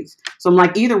the streets. So I'm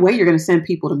like, either way, you're going to send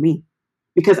people to me,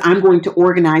 because I'm going to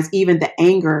organize even the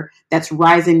anger that's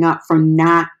rising up from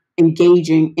not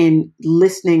engaging in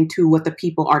listening to what the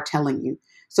people are telling you.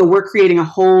 So we're creating a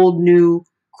whole new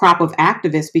crop of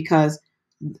activists because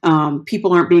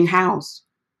people aren't being housed.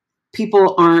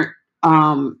 People aren't,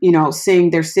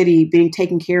 seeing their city being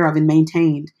taken care of and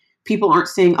maintained. People aren't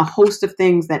seeing a host of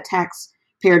things that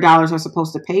taxpayer dollars are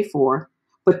supposed to pay for,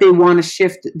 but they want to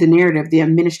shift the narrative. The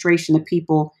administration, the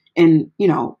people in,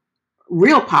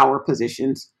 real power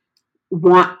positions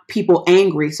want people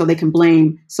angry so they can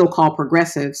blame so-called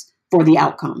progressives for the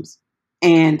outcomes.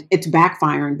 And it's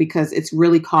backfiring because it's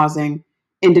really causing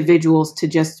individuals to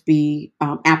just be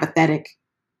apathetic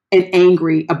and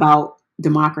angry about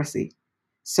democracy.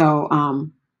 So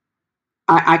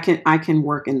I can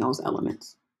work in those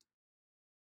elements.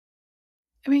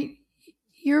 I mean,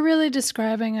 you're really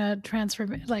describing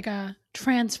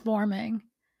transforming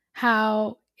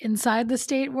how inside the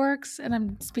state works. And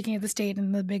I'm speaking of the state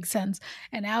in the big sense,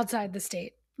 and outside the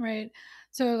state, right?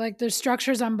 So like there's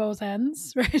structures on both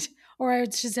ends, right? Or I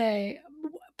should say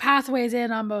pathways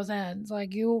in on both ends.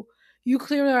 Like you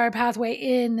clearly are a pathway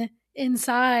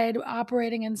inside,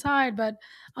 operating inside, but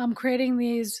creating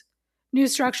these new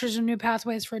structures and new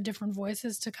pathways for different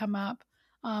voices to come up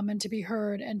and to be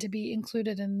heard and to be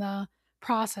included in the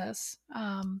process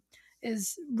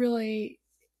is really,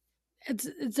 it's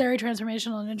very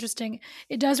transformational and interesting.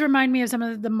 It does remind me of some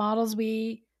of the models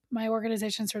my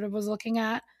organization sort of was looking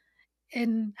at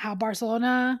in how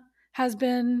Barcelona has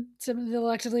been, some of the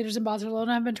elected leaders in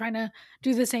Barcelona have been trying to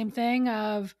do the same thing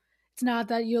of, it's not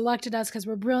that you elected us because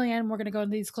we're brilliant, we're going to go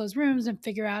into these closed rooms and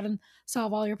figure out and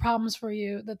solve all your problems for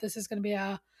you, that this is going to be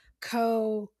a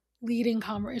co-leading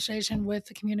conversation with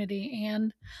the community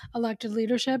and elected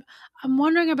leadership. I'm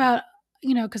wondering about,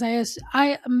 because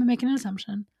I'm making an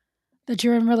assumption that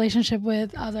you're in relationship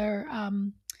with other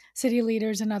city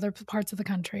leaders in other parts of the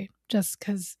country, just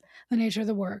because the nature of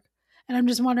the work. And I'm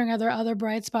just wondering, are there other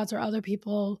bright spots or other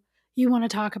people you want to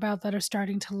talk about that are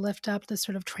starting to lift up this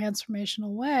sort of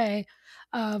transformational way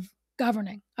of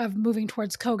governing, of moving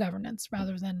towards co-governance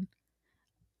rather than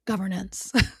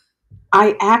governance?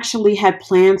 I actually had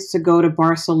plans to go to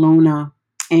Barcelona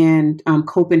and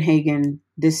Copenhagen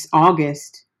this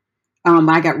August.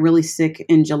 I got really sick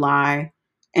in July,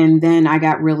 and then I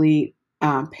got really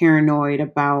paranoid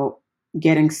about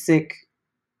getting sick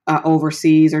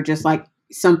overseas, or just like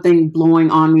something blowing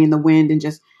on me in the wind and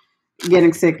just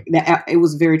getting sick. It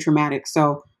was very traumatic.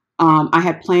 So I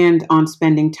had planned on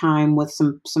spending time with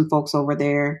some folks over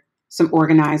there, some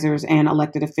organizers and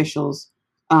elected officials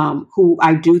who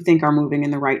I do think are moving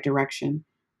in the right direction.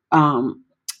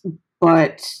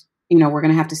 But we're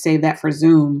going to have to save that for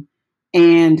Zoom.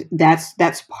 And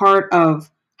that's part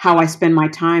of how I spend my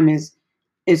time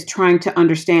is trying to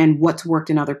understand what's worked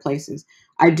in other places.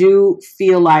 I do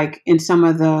feel like in some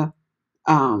of the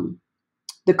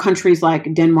countries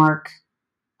like Denmark,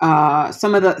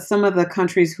 some of the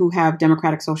countries who have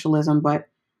democratic socialism but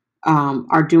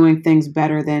are doing things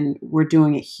better than we're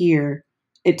doing it here,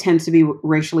 it tends to be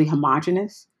racially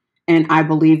homogenous. And I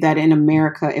believe that in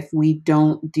America, if we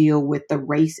don't deal with the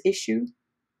race issue,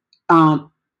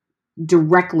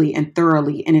 directly and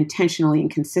thoroughly and intentionally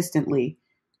and consistently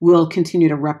will continue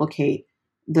to replicate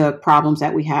the problems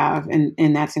that we have.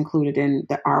 And that's included in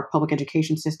our public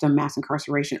education system, mass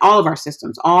incarceration, all of our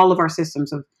systems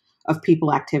of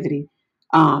people activity.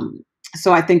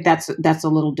 So I think that's a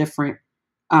little different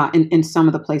in some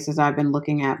of the places I've been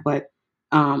looking at. But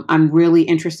I'm really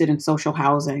interested in social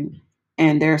housing.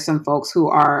 And there are some folks who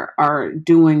are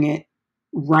doing it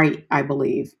right, I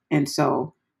believe. And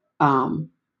so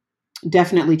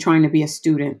definitely trying to be a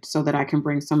student so that I can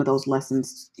bring some of those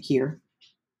lessons here.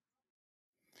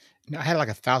 I had like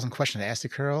 1,000 questions to ask you,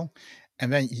 Carol,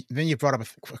 and then you brought up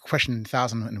a question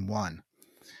 1,001.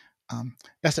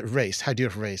 That's at race. How do you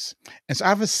deal with race? And so I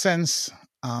have a sense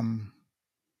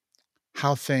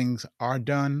how things are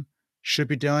done, should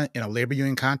be done in a labor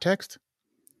union context,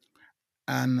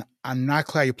 and I'm not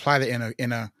clear you apply that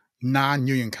in a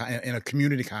non-union in a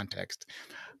community context.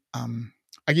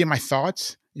 I give my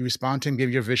thoughts. You respond to them,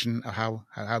 give your vision of how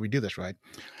we do this, right?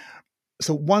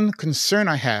 So one concern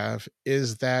I have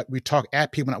is that we talk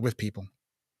at people, not with people,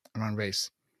 around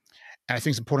race. And I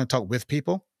think it's important to talk with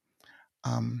people.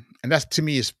 And that's, to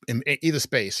me, is in either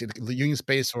space, either the union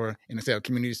space or in a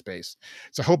community space.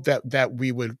 So I hope that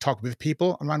we would talk with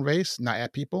people around race, not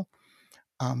at people.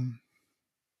 I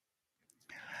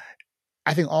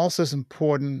think also it's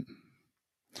important,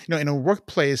 in a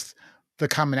workplace, the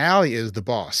commonality is the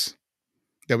boss,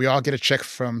 that we all get a check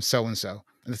from so-and-so,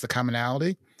 and it's the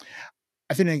commonality.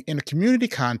 I think in a community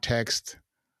context,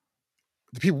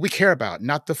 the people we care about,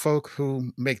 not the folk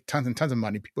who make tons and tons of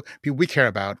money, people we care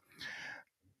about,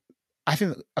 I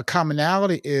think a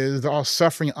commonality is they're all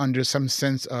suffering under some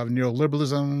sense of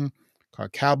neoliberalism,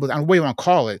 capitalism, what you want to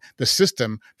call it, the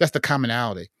system, that's the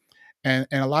commonality. And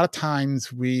a lot of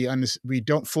times we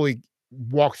don't fully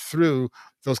walk through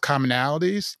those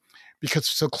commonalities because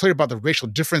it's so clear about the racial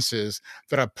differences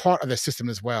that are part of the system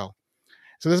as well.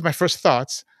 So those are my first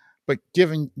thoughts. But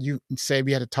given you say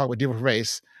we had to talk about deal with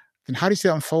race, then how do you see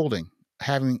that unfolding?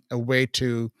 Having a way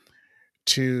to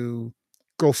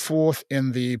go forth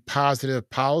in the positive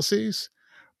policies,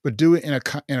 but do it in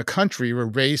a country where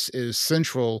race is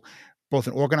central, both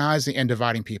in organizing and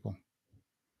dividing people.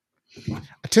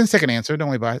 A 10-second answer. Don't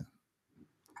worry about it.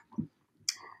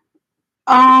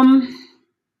 I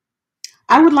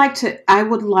would like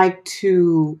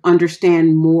to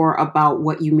understand more about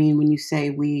what you mean when you say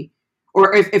we,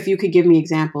 or if you could give me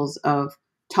examples of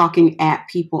talking at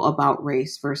people about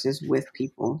race versus with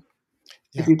people.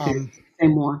 Yeah, if you could say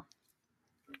more.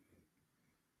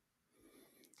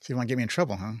 So you want to get me in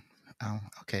trouble, huh? Oh,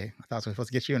 okay. I thought I was supposed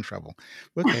to get you in trouble.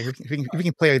 Okay, we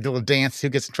can play a little dance. Who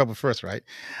gets in trouble first, right?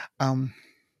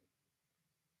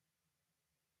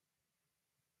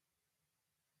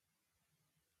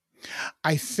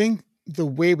 I think the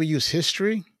way we use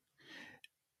history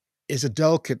is a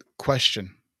delicate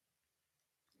question.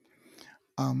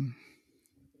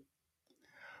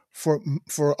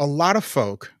 For a lot of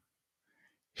folk,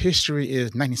 history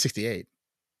is 1968.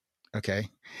 Okay.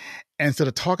 And so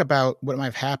to talk about what might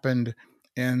have happened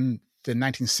in the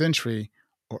 19th century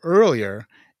or earlier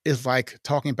is like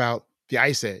talking about the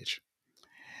Ice Age.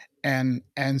 And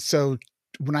so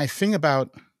when I think about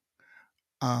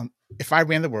if I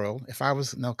ran the world, if I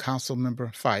was council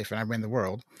member Fife and I ran the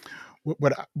world,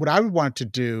 what I would want to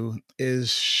do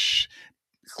is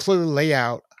clearly lay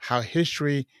out how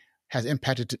history has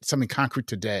impacted something concrete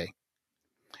today,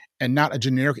 and not a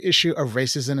generic issue of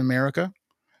racism in America.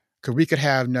 Because we could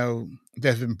have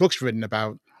there's been books written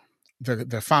about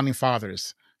the founding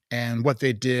fathers and what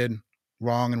they did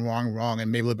wrong,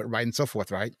 and maybe a little bit right and so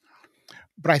forth, right?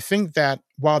 But I think that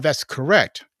while that's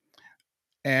correct,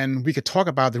 and we could talk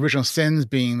about the original sins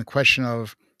being the question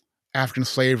of African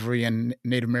slavery and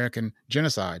Native American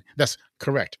genocide, that's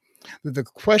correct. The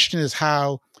question is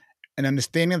how an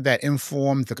understanding of that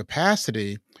informs the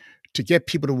capacity to get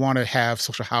people to want to have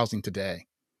social housing today.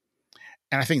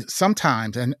 And I think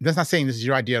sometimes, and that's not saying this is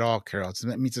your idea at all, Carol.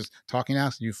 It means just talking now,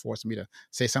 so you forced me to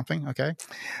say something, okay?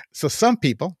 So some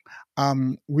people,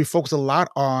 we focus a lot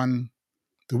on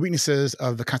the weaknesses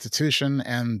of the Constitution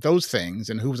and those things,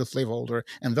 and who was a slaveholder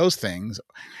and those things,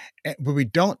 but we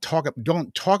don't talk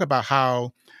about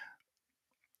how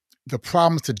the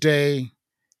problems today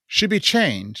should be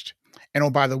changed. And oh,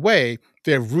 by the way,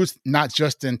 their roots not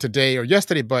just in today or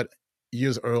yesterday, but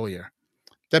years earlier.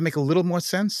 That make a little more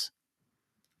sense?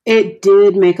 It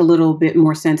did make a little bit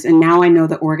more sense. And now I know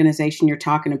the organization you're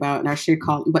talking about, and I should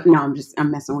call, but no,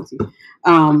 I'm messing with you.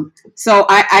 So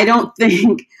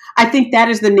I think that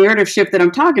is the narrative shift that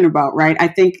I'm talking about, right? I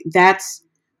think that's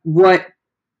what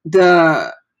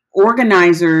the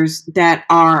organizers that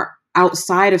are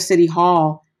outside of City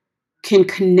Hall can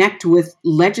connect with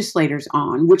legislators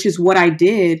on, which is what I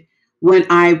did when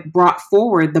I brought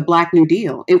forward the Black New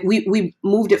Deal. We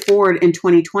moved it forward in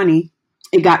 2020.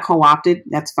 It got co-opted.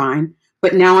 That's fine.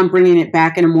 But now I'm bringing it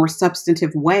back in a more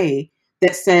substantive way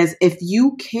that says if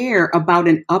you care about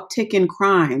an uptick in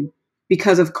crime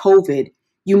because of COVID,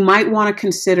 you might want to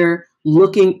consider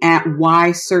looking at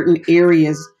why certain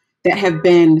areas that have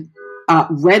been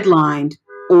redlined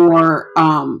or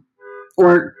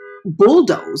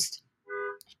bulldozed,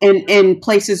 and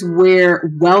places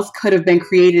where wealth could have been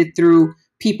created through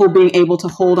people being able to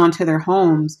hold onto their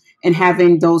homes and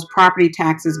having those property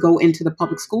taxes go into the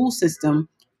public school system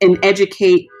and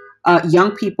educate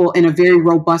young people in a very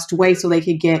robust way so they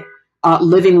could get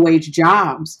living wage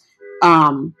jobs.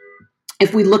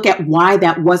 If we look at why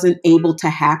that wasn't able to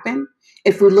happen,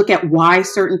 if we look at why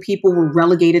certain people were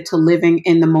relegated to living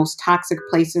in the most toxic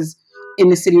places in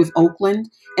the city of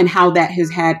Oakland and how that has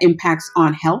had impacts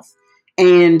on health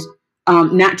and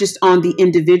not just on the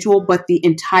individual, but the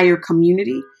entire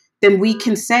community, then we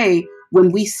can say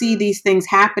when we see these things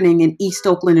happening in East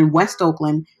Oakland and West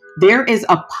Oakland, there is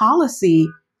a policy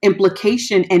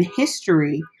implication and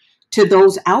history to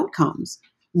those outcomes.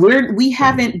 We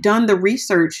haven't done the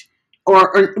research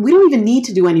or we don't even need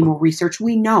to do any more research.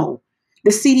 We know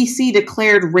the CDC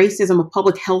declared racism a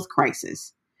public health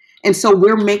crisis. And so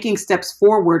we're making steps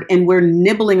forward and we're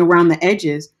nibbling around the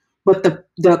edges, but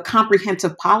the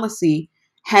comprehensive policy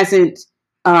hasn't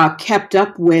kept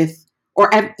up with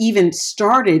or even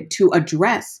started to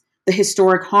address the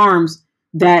historic harms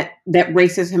that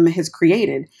racism has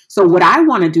created. So what I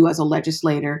want to do as a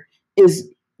legislator is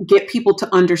get people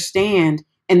to understand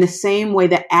in the same way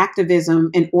that activism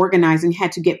and organizing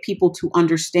had to get people to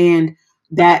understand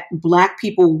that Black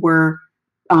people were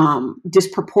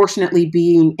disproportionately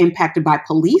being impacted by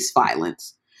police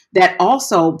violence, that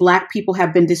also Black people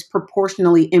have been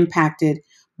disproportionately impacted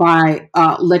by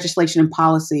legislation and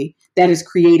policy that has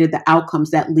created the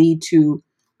outcomes that lead to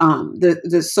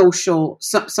the social,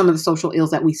 some of the social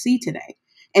ills that we see today.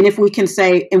 And if we can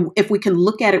say, and if we can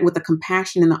look at it with the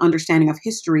compassion and the understanding of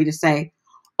history to say,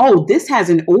 oh, this has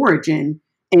an origin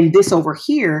in this over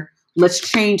here, let's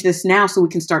change this now so we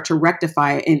can start to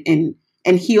rectify it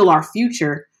and heal our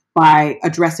future by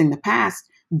addressing the past.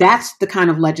 That's the kind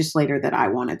of legislator that I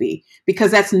want to be,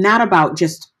 because that's not about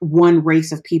just one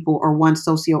race of people or one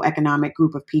socioeconomic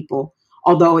group of people,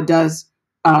 although it does,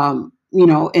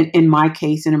 in my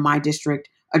case and in my district,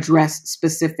 address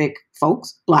specific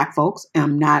folks, Black folks. And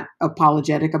I'm not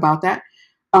apologetic about that.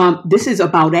 This is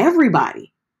about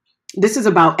everybody. This is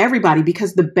about everybody,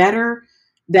 because the better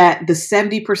that the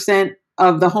 70%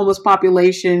 of the homeless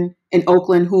population in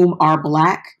Oakland whom are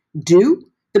Black do,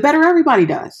 the better everybody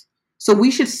does. So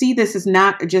we should see this as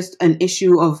not just an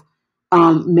issue of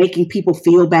making people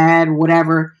feel bad or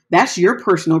whatever. That's your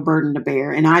personal burden to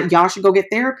bear. And y'all should go get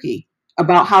therapy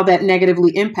about how that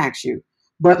negatively impacts you.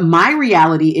 But my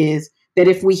reality is that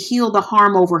if we heal the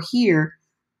harm over here,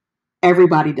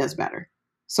 everybody does better.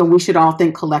 So we should all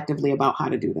think collectively about how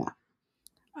to do that.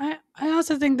 I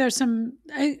also think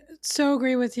I so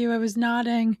agree with you. I was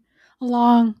nodding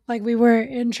along like we were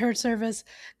in church service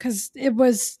because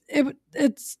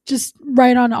it's just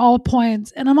right on all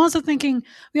points. And I'm also thinking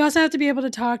we also have to be able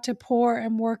to talk to poor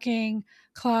and working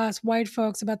class white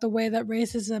folks about the way that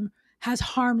racism has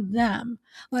harmed them.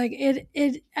 Like it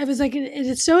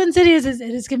is so insidious.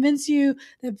 It has convinced you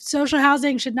that social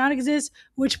housing should not exist,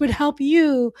 which would help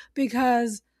you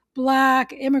because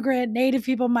Black, immigrant, Native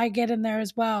people might get in there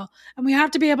as well. And we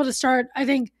have to be able to start, I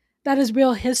think that is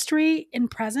real history in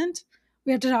present.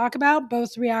 We have to talk about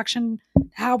both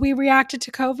how we reacted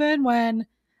to COVID when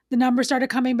the numbers started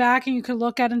coming back, and you could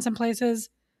look at in some places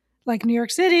like New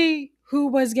York City, who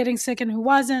was getting sick and who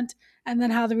wasn't, and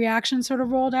then how the reaction sort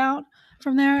of rolled out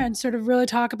from there, and sort of really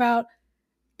talk about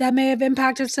that may have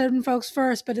impacted certain folks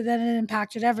first, but then it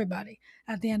impacted everybody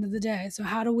at the end of the day. So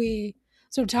how do we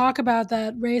sort of talk about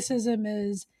that racism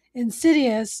is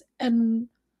insidious and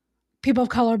people of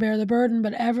color bear the burden,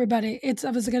 but everybody, it's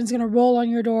going to roll on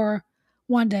your door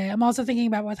one day. I'm also thinking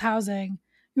about with housing.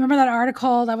 You remember that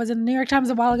article that was in the New York Times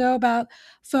a while ago about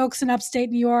folks in upstate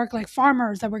New York, like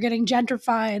farmers that were getting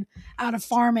gentrified out of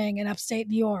farming in upstate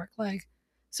New York?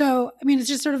 So, I mean, it's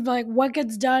just sort of like what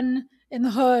gets done in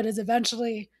the hood is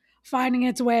eventually finding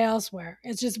its way elsewhere.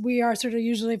 It's just we are sort of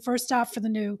usually first stop for the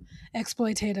new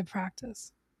exploitative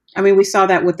practice. I mean, we saw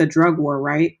that with the drug war,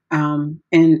 right?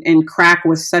 And crack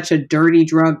was such a dirty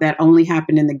drug that only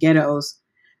happened in the ghettos.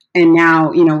 And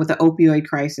now, with the opioid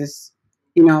crisis,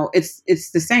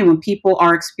 it's the same. When people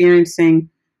are experiencing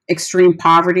extreme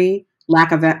poverty,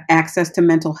 lack of access to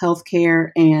mental health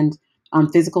care and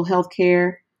physical health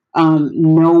care,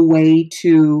 no way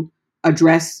to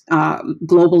address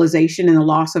globalization and the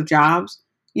loss of jobs,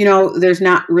 there's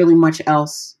not really much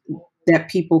else that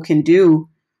people can do.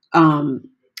 And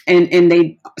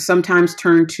they sometimes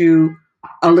turn to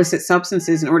illicit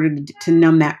substances in order to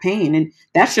numb that pain. And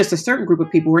that's just a certain group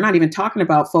of people. We're not even talking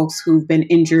about folks who've been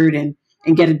injured and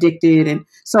get addicted. And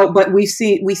so, but we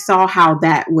saw how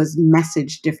that was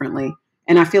messaged differently.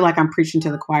 And I feel like I'm preaching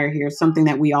to the choir here. It's something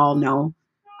that we all know.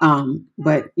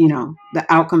 But the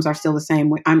outcomes are still the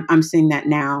same. I'm seeing that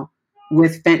now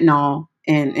with fentanyl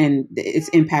and its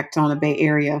impact on the Bay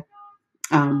Area.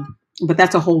 But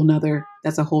that's a whole nother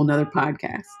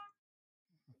podcast.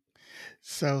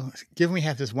 So given we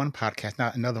have this one podcast,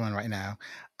 not another one right now,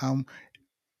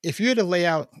 if you had to lay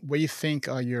out what you think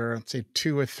are your, say,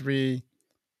 2 or 3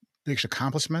 biggest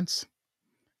accomplishments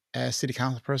as city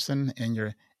council person in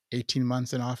your 18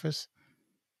 months in office,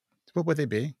 what would they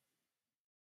be?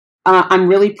 I'm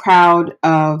really proud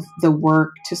of the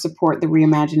work to support the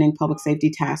Reimagining Public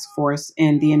Safety Task Force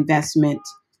and the investment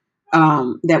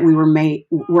that we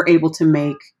were able to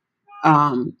make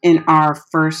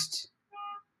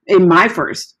in my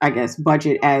first, I guess,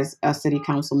 budget as a city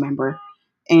council member,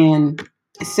 and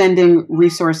sending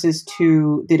resources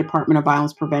to the Department of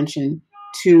Violence Prevention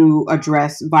to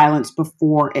address violence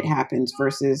before it happens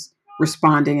versus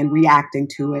responding and reacting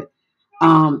to it.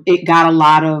 It got a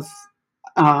lot of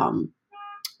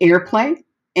airplay,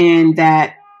 and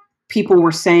that people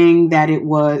were saying that it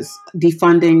was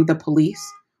defunding the police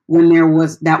when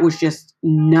that was just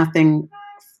nothing.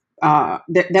 There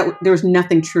was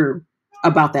nothing true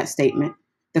about that statement.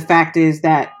 The fact is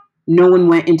that no one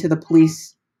went into the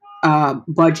police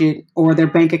budget or their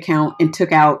bank account and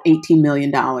took out $18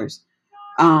 million.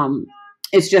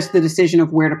 It's just the decision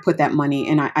of where to put that money.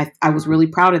 And I was really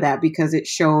proud of that because it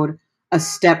showed a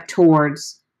step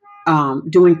towards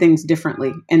doing things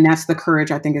differently. And that's the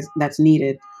courage I think that's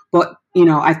needed. But,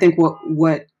 I think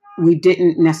what we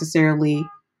didn't necessarily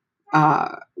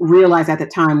realize at the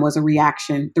time was the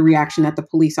reaction that the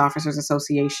Police Officers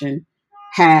Association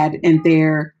had in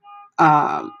their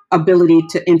ability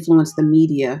to influence the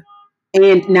media,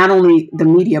 and not only the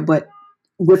media, but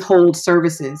withhold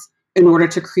services in order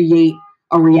to create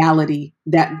a reality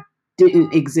that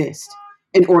didn't exist,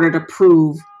 in order to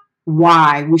prove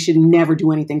why we should never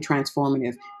do anything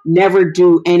transformative, never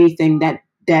do anything that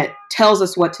tells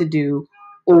us what to do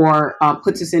or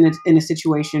puts us in a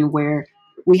situation where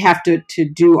we have to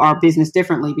do our business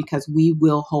differently because we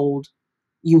will hold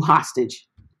you hostage.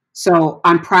 So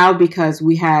I'm proud because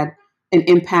we had an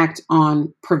impact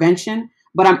on prevention,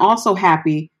 but I'm also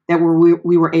happy that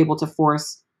we were able to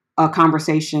force a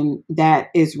conversation that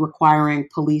is requiring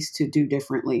police to do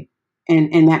differently.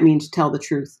 And that means tell the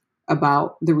truth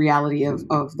about the reality of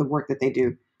the work that they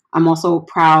do. I'm also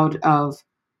proud of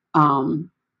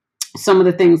some of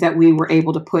the things that we were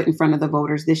able to put in front of the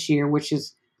voters this year, which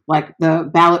is like the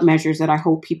ballot measures that I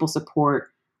hope people support,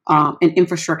 an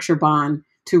infrastructure bond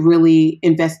to really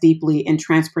invest deeply in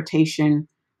transportation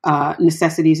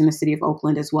necessities in the city of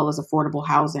Oakland, as well as affordable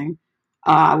housing.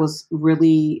 I was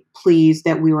really pleased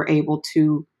that we were able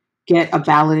to get a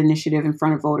ballot initiative in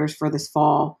front of voters for this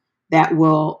fall that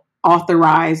will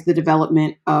authorize the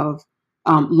development of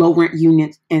low rent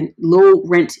units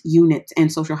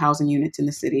and social housing units in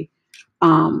the city.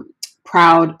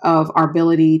 Proud of our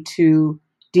ability to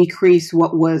decrease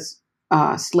what was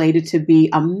slated to be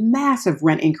a massive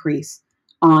rent increase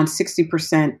on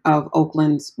 60% of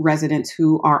Oakland's residents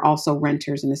who are also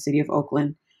renters in the city of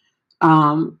Oakland.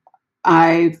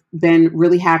 I've been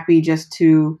really happy just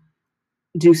to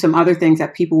do some other things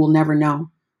that people will never know,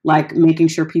 like making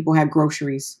sure people had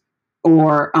groceries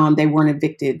or they weren't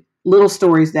evicted. Little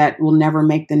stories that will never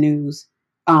make the news.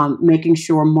 Making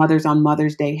sure mothers on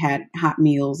Mother's Day had hot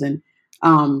meals, and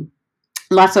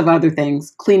lots of other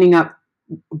things. Cleaning up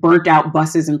burnt out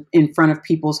buses in front of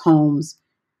people's homes.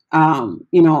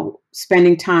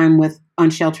 Spending time with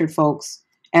unsheltered folks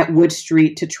at Wood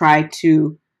Street to try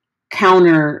to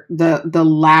counter the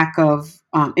lack of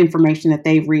information that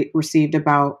they've received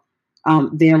about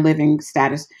their living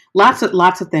status. Lots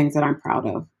of things that I'm proud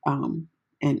of.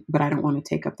 But I don't want to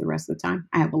take up the rest of the time.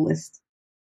 I have a list.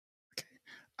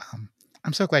 Okay.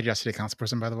 I'm so glad you're a city council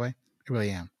person, by the way. I really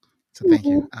am. So thank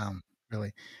you.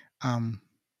 Really.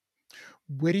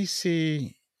 Where do you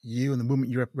see you and the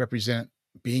movement you represent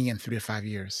being in 3 to 5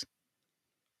 years?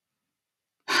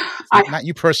 Not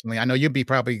you personally. I know you'll be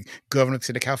probably governor of the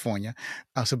state of California.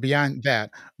 So beyond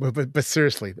that, but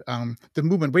seriously, the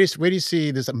movement, where do you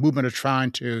see there's a movement of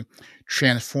trying to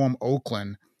transform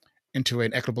Oakland into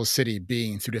an equitable city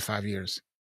being 3 to 5 years?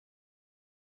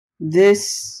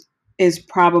 This is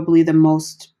probably the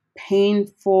most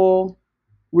painful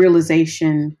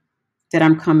realization that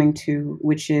I'm coming to,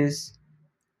 which is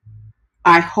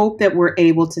I hope that we're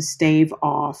able to stave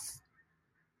off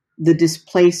the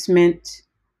displacement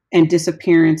and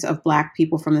disappearance of Black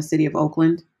people from the city of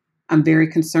Oakland. I'm very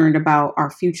concerned about our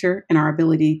future and our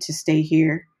ability to stay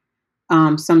here.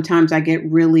 Sometimes I get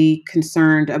really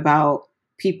concerned about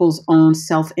people's own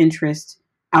self-interest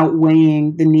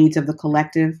outweighing the needs of the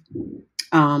collective.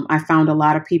 I found a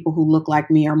lot of people who look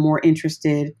like me are more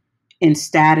interested in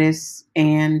status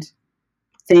and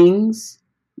things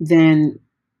than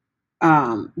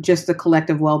just the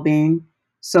collective well-being.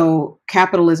 So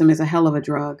capitalism is a hell of a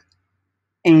drug.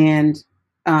 And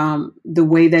the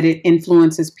way that it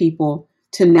influences people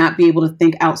to not be able to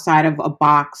think outside of a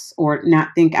box or not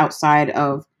think outside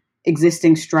of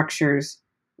existing structures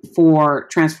for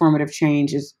transformative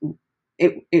change is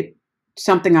it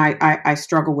something I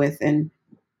struggle with and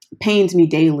pains me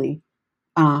daily.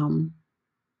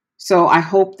 So I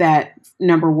hope that,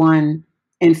 number one,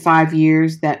 in 5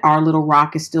 years, that our little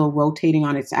rock is still rotating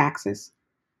on its axis.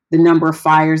 The number of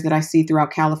fires that I see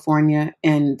throughout California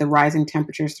and the rising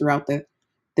temperatures throughout the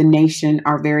nation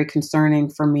are very concerning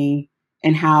for me,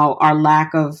 and how our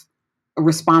lack of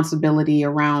responsibility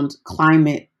around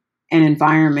climate and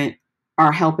environment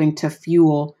are helping to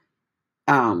fuel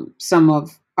some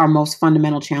of our most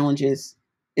fundamental challenges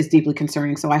is deeply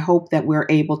concerning. So I hope that we're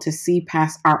able to see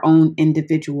past our own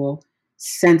individual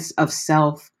sense of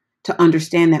self to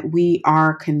understand that we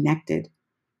are connected.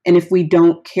 And if we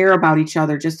don't care about each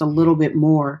other just a little bit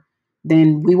more,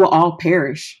 then we will all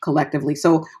perish collectively.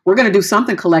 So we're going to do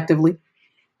something collectively.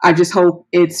 I just hope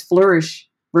it's flourish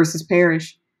versus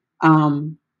perish.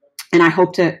 And I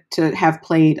hope to have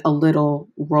played a little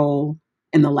role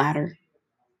in the latter.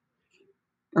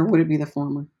 Or would it be the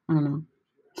former? I don't know.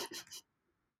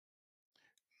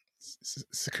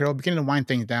 So Carol, beginning to wind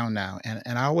things down now.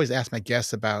 And I always ask my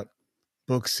guests about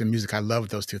books and music. I love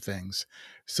those two things.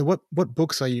 So what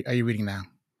books are you reading now?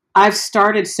 I've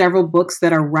started several books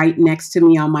that are right next to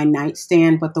me on my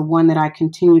nightstand, but the one that I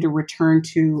continue to return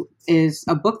to is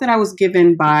a book that I was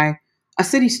given by a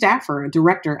city staffer, a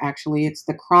director, actually. It's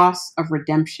The Cross of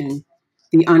Redemption,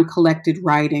 The Uncollected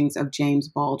Writings of James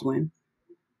Baldwin.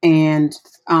 And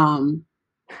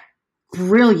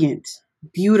brilliant,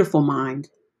 beautiful mind.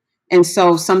 And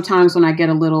so sometimes when I get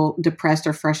a little depressed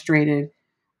or frustrated,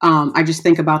 I just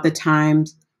think about the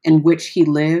times in which he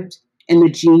lived and the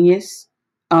genius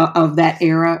of that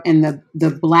era and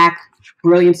the Black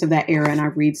brilliance of that era. And I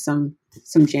read some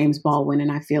James Baldwin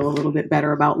and I feel a little bit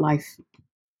better about life.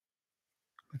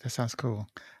 That sounds cool.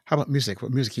 How about music?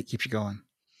 What music keeps you going?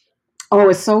 Oh,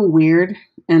 it's so weird.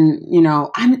 And,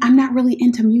 I'm not really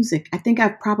into music. I think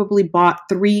I've probably bought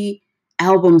 3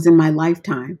 albums in my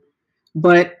lifetime.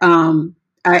 But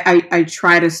I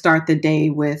try to start the day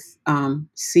with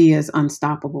Sia's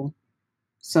Unstoppable.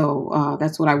 So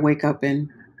that's what I wake up and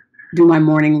do my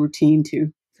morning routine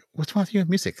to. What's wrong with you with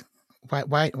music?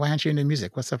 Why aren't you into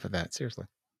music? What's up with that? Seriously.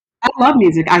 I love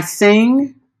music. I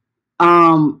sing.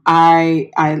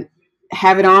 I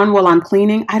have it on while I'm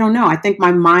cleaning. I don't know. I think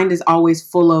my mind is always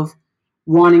full of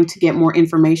wanting to get more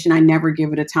information. I never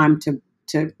give it a time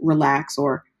to relax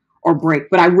or break.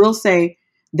 But I will say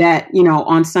that,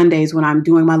 on Sundays when I'm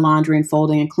doing my laundry and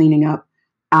folding and cleaning up,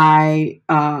 I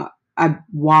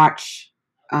watch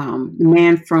the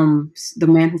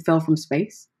Man Who Fell from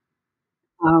Space.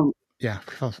 Fell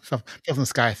from the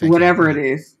sky. Whatever it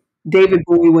is. David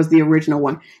Bowie was the original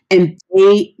one. And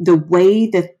the way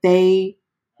that they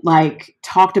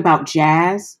talked about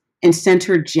jazz and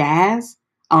centered jazz,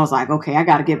 I was like, okay, I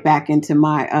got to get back into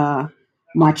my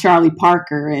Charlie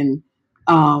Parker and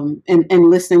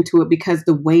listening to it, because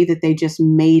the way that they just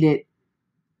made it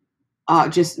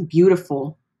just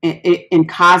beautiful and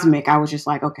cosmic, I was just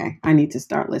like, okay, I need to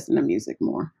start listening to music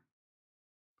more.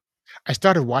 I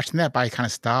started watching that, but I kind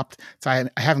of stopped. So I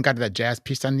haven't got to that jazz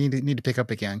piece. I need to pick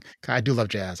up again. I do love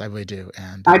jazz. I really do.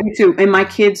 And I do too. And my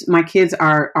kids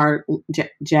are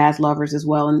jazz lovers as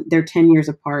well. And they're 10 years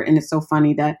apart. And it's so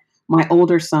funny that my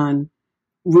older son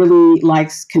really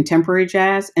likes contemporary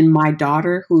jazz, and my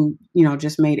daughter, who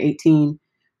just made 18,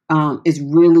 is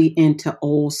really into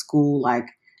old school, like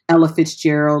Ella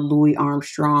Fitzgerald, Louis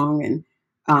Armstrong, and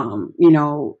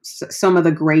some of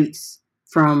the greats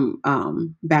from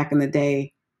back in the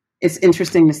day. It's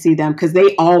interesting to see them because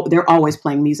they're always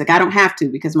playing music. I don't have to,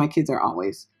 because my kids are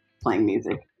always playing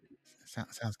music.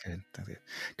 Sounds good.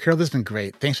 Carol, this has been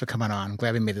great. Thanks for coming on. I'm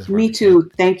glad we made this work. Me too.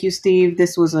 Thank you, Steve.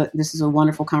 This is a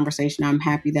wonderful conversation. I'm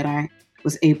happy that I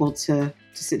was able to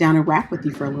sit down and rap with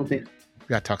you for a little bit. We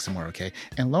got to talk some more, okay?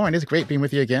 And Lauren, it's great being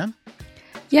with you again.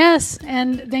 Yes,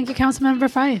 and thank you, Councilmember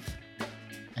Fife.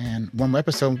 And one more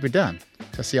episode will be done.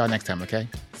 So see y'all next time, okay?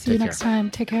 See you next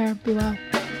time. Take care. Be well.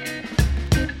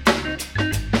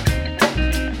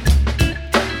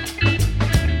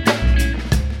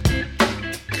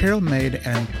 Carol made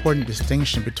an important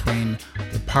distinction between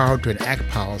the power to enact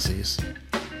policies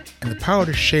and the power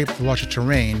to shape the larger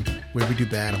terrain where we do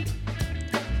battle.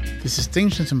 This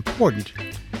distinction is important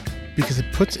because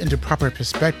it puts into proper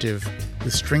perspective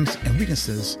the strengths and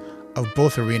weaknesses of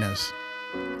both arenas.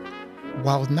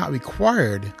 While it's not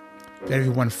required that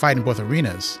everyone fight in both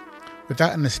arenas,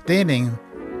 without understanding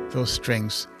those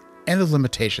strengths and those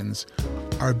limitations,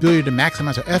 our ability to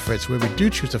maximize our efforts where we do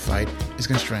choose to fight is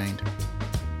constrained.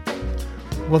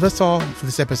 Well, that's all for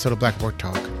this episode of Black Work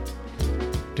Talk.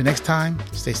 Till next time,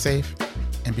 stay safe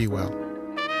and be well.